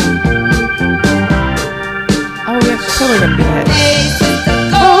 Oh yeah, she's totally gonna be hit.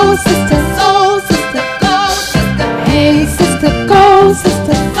 Go, sister, go, sister, go, sister. Hey, sister, go,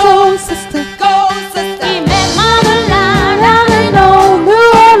 sister, go, sister, go, sister. We met on the line down in old New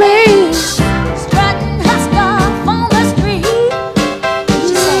Orleans, strutting her stuff on the street.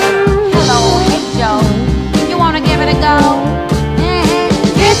 She said, "Hello, hey Joe, you wanna give it a go?"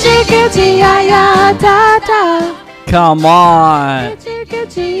 Gitchy, gitchy, ya ya da da. Come on, Gitchy,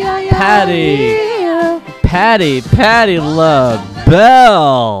 gitchy, ya ya. Patti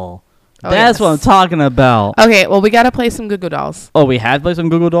LaBelle. That's yes. what I'm talking about. Okay, well we gotta play some Goo Goo Dolls. Oh, we had to play some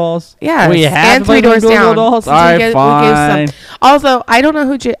Google Dolls. Yeah, we had and to play Three Doors some Google Down. Dolls. Since All we right, gave fine. some. Also, I don't know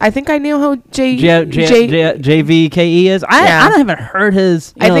who I think I knew who JVKE is. I haven't heard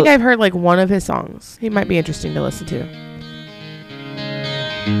his. I think I've heard like one of his songs. He might be interesting to listen to.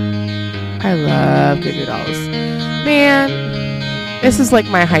 I love Goo Goo Dolls. Man, this is like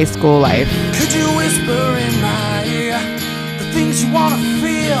my high school life. Could you whisper in my ear the things you wanna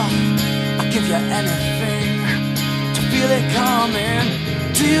feel? I'll give you anything to feel it coming.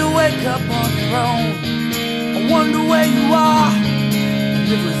 Do you wake up on your own? I wonder where you are.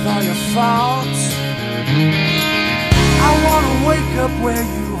 Live with all your faults. I wanna wake up where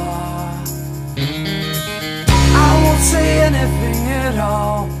you are. I won't say anything at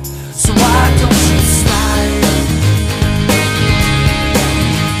all. So why don't you smile?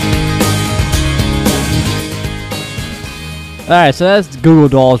 Alright, so that's Google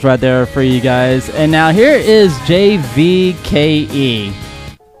Dolls right there for you guys. And now here is JVKE.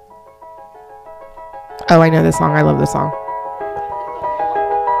 Oh, I know this song. I love this song.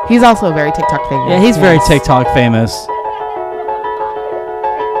 He's also very TikTok famous. Yeah, he's very Yes. TikTok famous.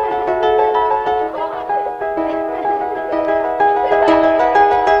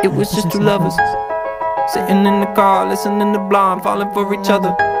 It was just two lovers sitting in the car, listening to Blonde, falling for each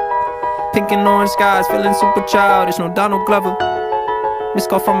other. Pink and orange skies, feeling super childish. No Donald Glover. Missed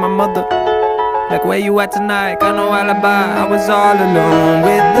call from my mother. Like, where you at tonight? Got no alibi. I was all alone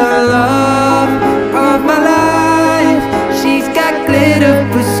with the love of my life. She's got glitter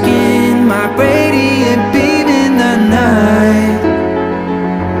for skin, my radiant beam in the night.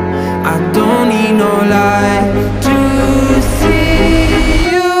 I don't need no light to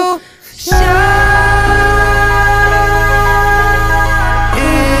see you shine.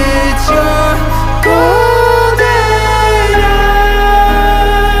 It's your golden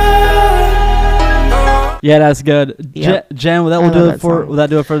hour. Yeah, that's good. Yep. Jen, will I that love do that it for? song. Will that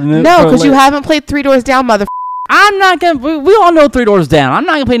do it for the new? No, for because you late- haven't played Three Doors Down, mother. I'm not gonna. We all know Three Doors Down. I'm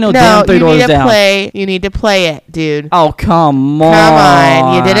not gonna play no No, damn Three you Doors need to Down. play. You need to play it, dude. Oh come on! Come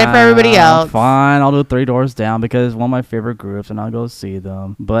on, you did it for everybody else. Fine, I'll do Three Doors Down because one of my favorite groups, and I'll go see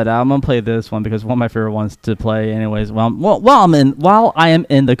them. But I'm gonna play this one because one of my favorite ones to play, anyways. While I am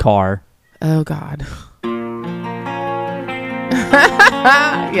in the car. Oh God.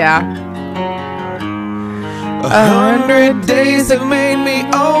 Yeah. 100 days have made me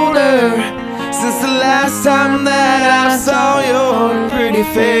older since the last time that I saw your pretty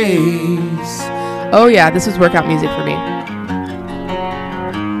face. Oh yeah, this was workout music for me.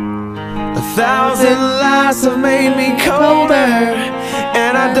 1,000 lies have made me colder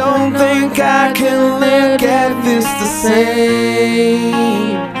And I don't think I can look at this the same.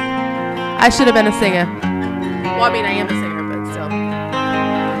 I should have been a singer. Well, I mean, I am a singer, but still.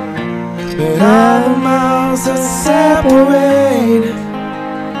 But all the miles that separate.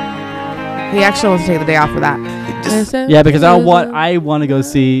 He actually wants to take the day off for that. Yeah, because I want to go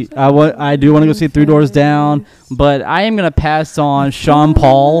see. I do want to go see Three Doors Down, but I am gonna pass on Sean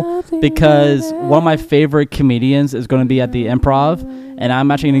Paul because one of my favorite comedians is going to be at the Improv, and I'm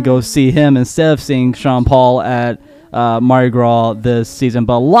actually gonna go see him instead of seeing Sean Paul at Mardi Gras this season.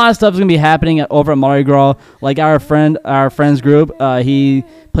 But a lot of stuff is gonna be happening over at Mardi Gras. Like our friends group, he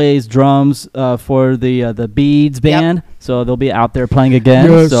plays drums for the Beads band, so they'll be out there playing again.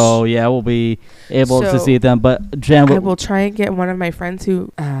 Yes. So yeah, we'll be able to see them. But Jen, I will try and get one of my friends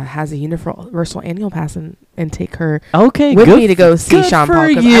who has a Universal annual pass and take her with good me to go see good Sean for Paul.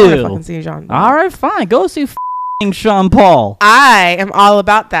 'Cause I you. want to fucking see Sean Paul. All right, fine. Go see f***ing Sean Paul. I am all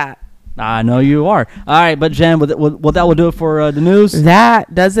about that. I know you are. All right, but Jen, that will do it for the news.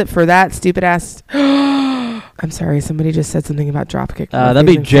 That does it for that stupid ass. I'm sorry, somebody just said something about Dropkick. That'd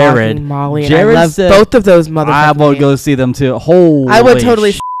be Jared. Molly, Jared and I love said, both of those motherfuckers. I will go see them too. Holy I would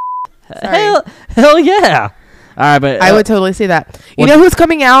totally. Hell yeah! All right, but I would totally see that. You what- know who's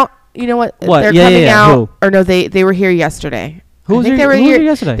coming out? You know what? What? They're Yeah, coming yeah, out. who? Or no, they were here yesterday. Who I was think here- they were who was here here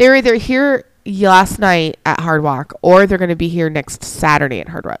yesterday? They were either here last night at Hard Rock, or they're going to be here next Saturday at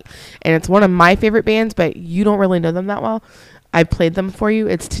Hard Rock. And it's one of my favorite bands, but you don't really know them that well. I played them for you.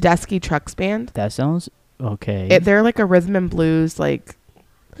 It's Tedeschi Trucks Band. That sounds okay. They're like a rhythm and blues, like.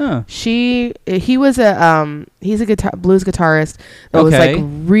 Huh. He was he's a blues guitarist that was Okay. like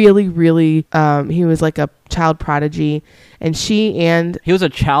really he was like a child prodigy, and he was a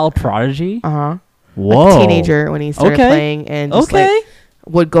child prodigy. Whoa, Whoa. a teenager when he started Okay. playing, and just Okay. like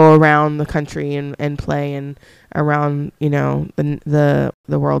would go around the country and play and around the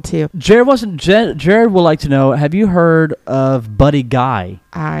world too. Jared would like to know, have you heard of Buddy Guy?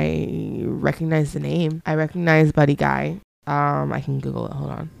 I recognize the name. I recognize Buddy Guy. I can Google it. Hold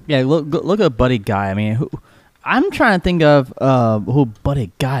on. Yeah, look at Buddy Guy. I mean, I'm trying to think of who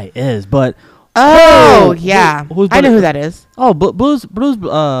Buddy Guy is, but yeah, who's I know Buddy- who that is. Oh, blues.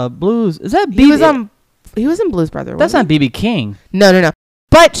 Is that He was in Blues Brother. That's not BB King. No.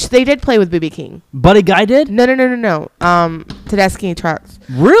 But they did play with BB King. Buddy Guy did? No. Tedeschi Trucks.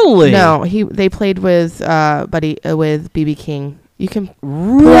 Really? No, they played with with BB King. You can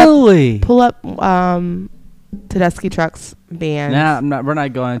really pull up Tedeschi Trucks Band. Nah, we're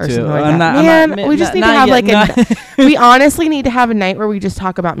not going or to. something like that. Man, we just need to have we honestly need to have a night where we just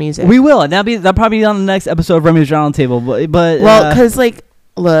talk about music. We will. That'll probably be on the next episode of Remy's Roundtable. But because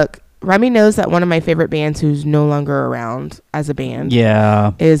look, Remy knows that one of my favorite bands who's no longer around as a band.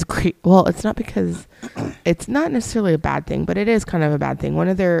 Yeah. Is well, it's not because it's not necessarily a bad thing, but it is kind of a bad thing.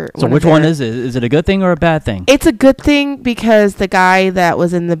 So which one is it? Is it a good thing or a bad thing? It's a good thing because the guy that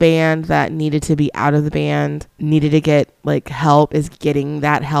was in the band that needed to be out of the band needed to get help is getting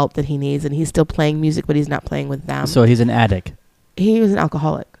that help that he needs, and he's still playing music, but he's not playing with them. So he's an addict. He was an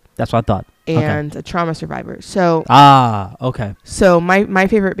alcoholic. That's what I thought. And a trauma survivor. So okay. So my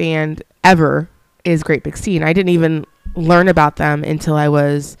favorite band ever is Great Big Sea, and I didn't even learn about them until I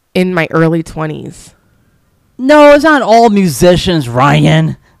was in my early 20s. No, it's not all musicians,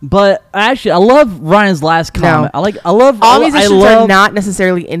 Ryan. But actually, I love Ryan's last comment. No. I love all musicians are not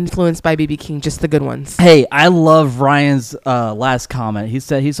necessarily influenced by BB King, just the good ones. Hey, I love Ryan's last comment. He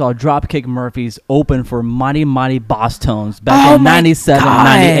said he saw Dropkick Murphys open for Mighty Mighty Boss Tones back in 97,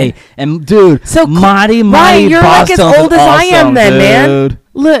 98. And dude, so Mighty Ryan, you're Boss like as Tones old is as I am awesome, then, dude. man.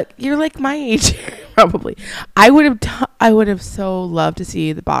 Look, you're like my age, probably. I would have so loved to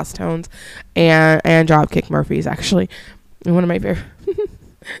see the Boss Tones and Dropkick Murphys, actually. One of my favorite.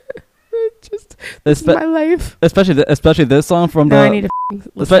 This is my life. Especially this song from No, I need the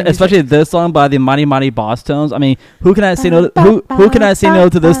to listen to especially this song by the Mighty Mighty Boss Tones. I mean, who can I say no? Who can I say no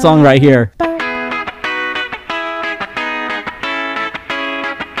to this song right here?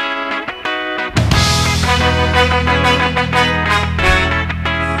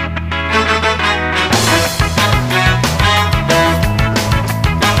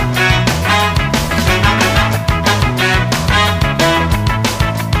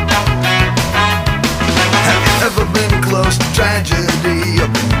 Ever been close to tragedy or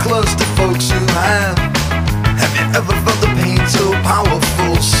been close to folks who have? Have you ever felt the pain so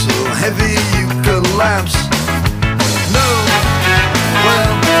powerful, so heavy you collapse? No,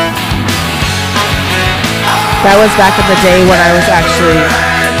 well, That was back in the day when I was actually.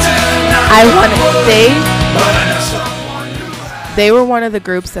 They were one of the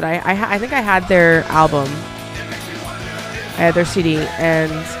groups that I think I had their album. I had their CD,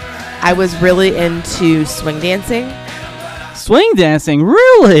 and I was really into swing dancing. Swing dancing,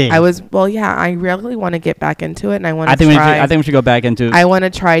 really? I really want to get back into it, and I want to I think we should go back into it. I want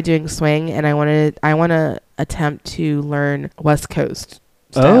to try doing swing, and I want to attempt to learn West Coast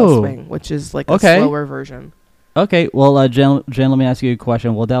style swing, which is like a slower version. Okay, well, Jen, let me ask you a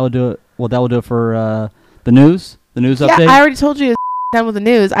question. Well, that will do it. For the news update. Yeah, I already told you it's done with the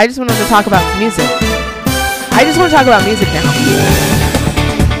news. I just wanted to talk about music. I just want to talk about music now.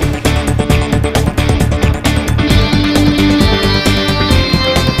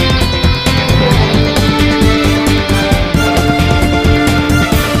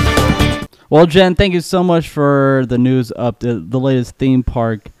 Well, Jen, thank you so much for the news the latest theme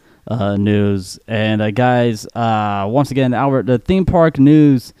park news. And guys, once again, the theme park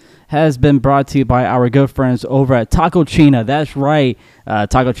news has been brought to you by our good friends over at Taco China. That's right.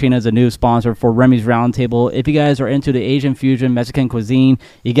 Taco China is a new sponsor for Remy's Roundtable. If you guys are into the Asian fusion Mexican cuisine,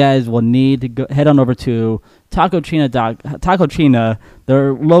 you guys will need to head on over to Taco China.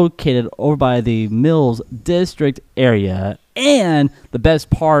 They're located over by the Mills District area. And the best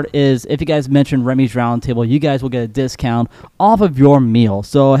part is, if you guys mention Remy's Roundtable, you guys will get a discount off of your meal.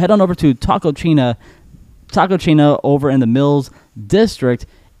 So head on over to Taco China over in the Mills District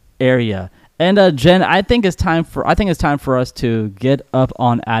area. And Jen, I think it's time for us to get up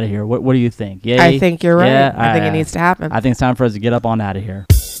on out of here. What do you think? Yay? I think you're right. Yeah, I think it needs to happen. I think it's time for us to get up on out of here.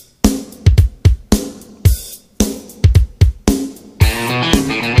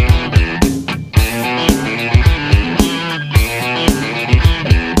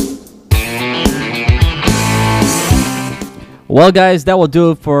 Well, guys, that will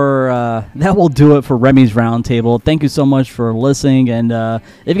do it for Remy's Roundtable. Thank you so much for listening, and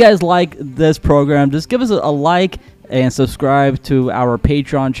if you guys like this program, just give us a like and subscribe to our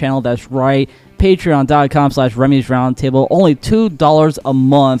Patreon channel. That's right, patreon.com/Remy's Roundtable. Only $2 a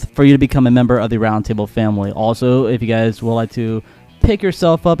month for you to become a member of the Roundtable family. Also, if you guys would like to pick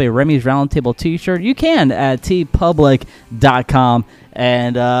yourself up a Remy's Roundtable t-shirt, you can at tpublic.com.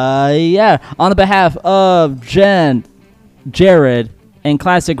 And on the behalf of Jen, Jared, and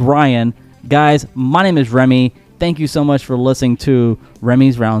Classic Ryan, guys, my name is Remy. Thank you so much for listening to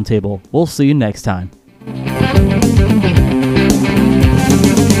Remy's Roundtable. We'll see you next time.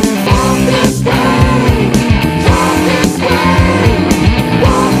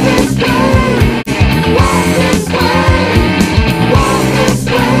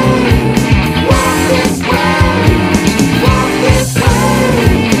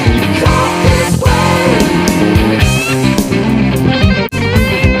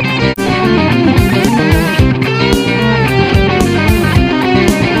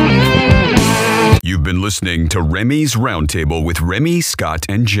 You've been listening to Remy's Roundtable with Remy, Scott,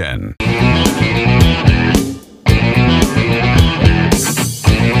 and Jen.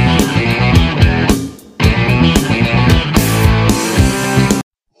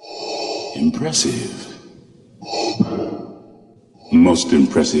 Impressive. Most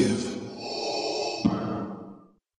impressive.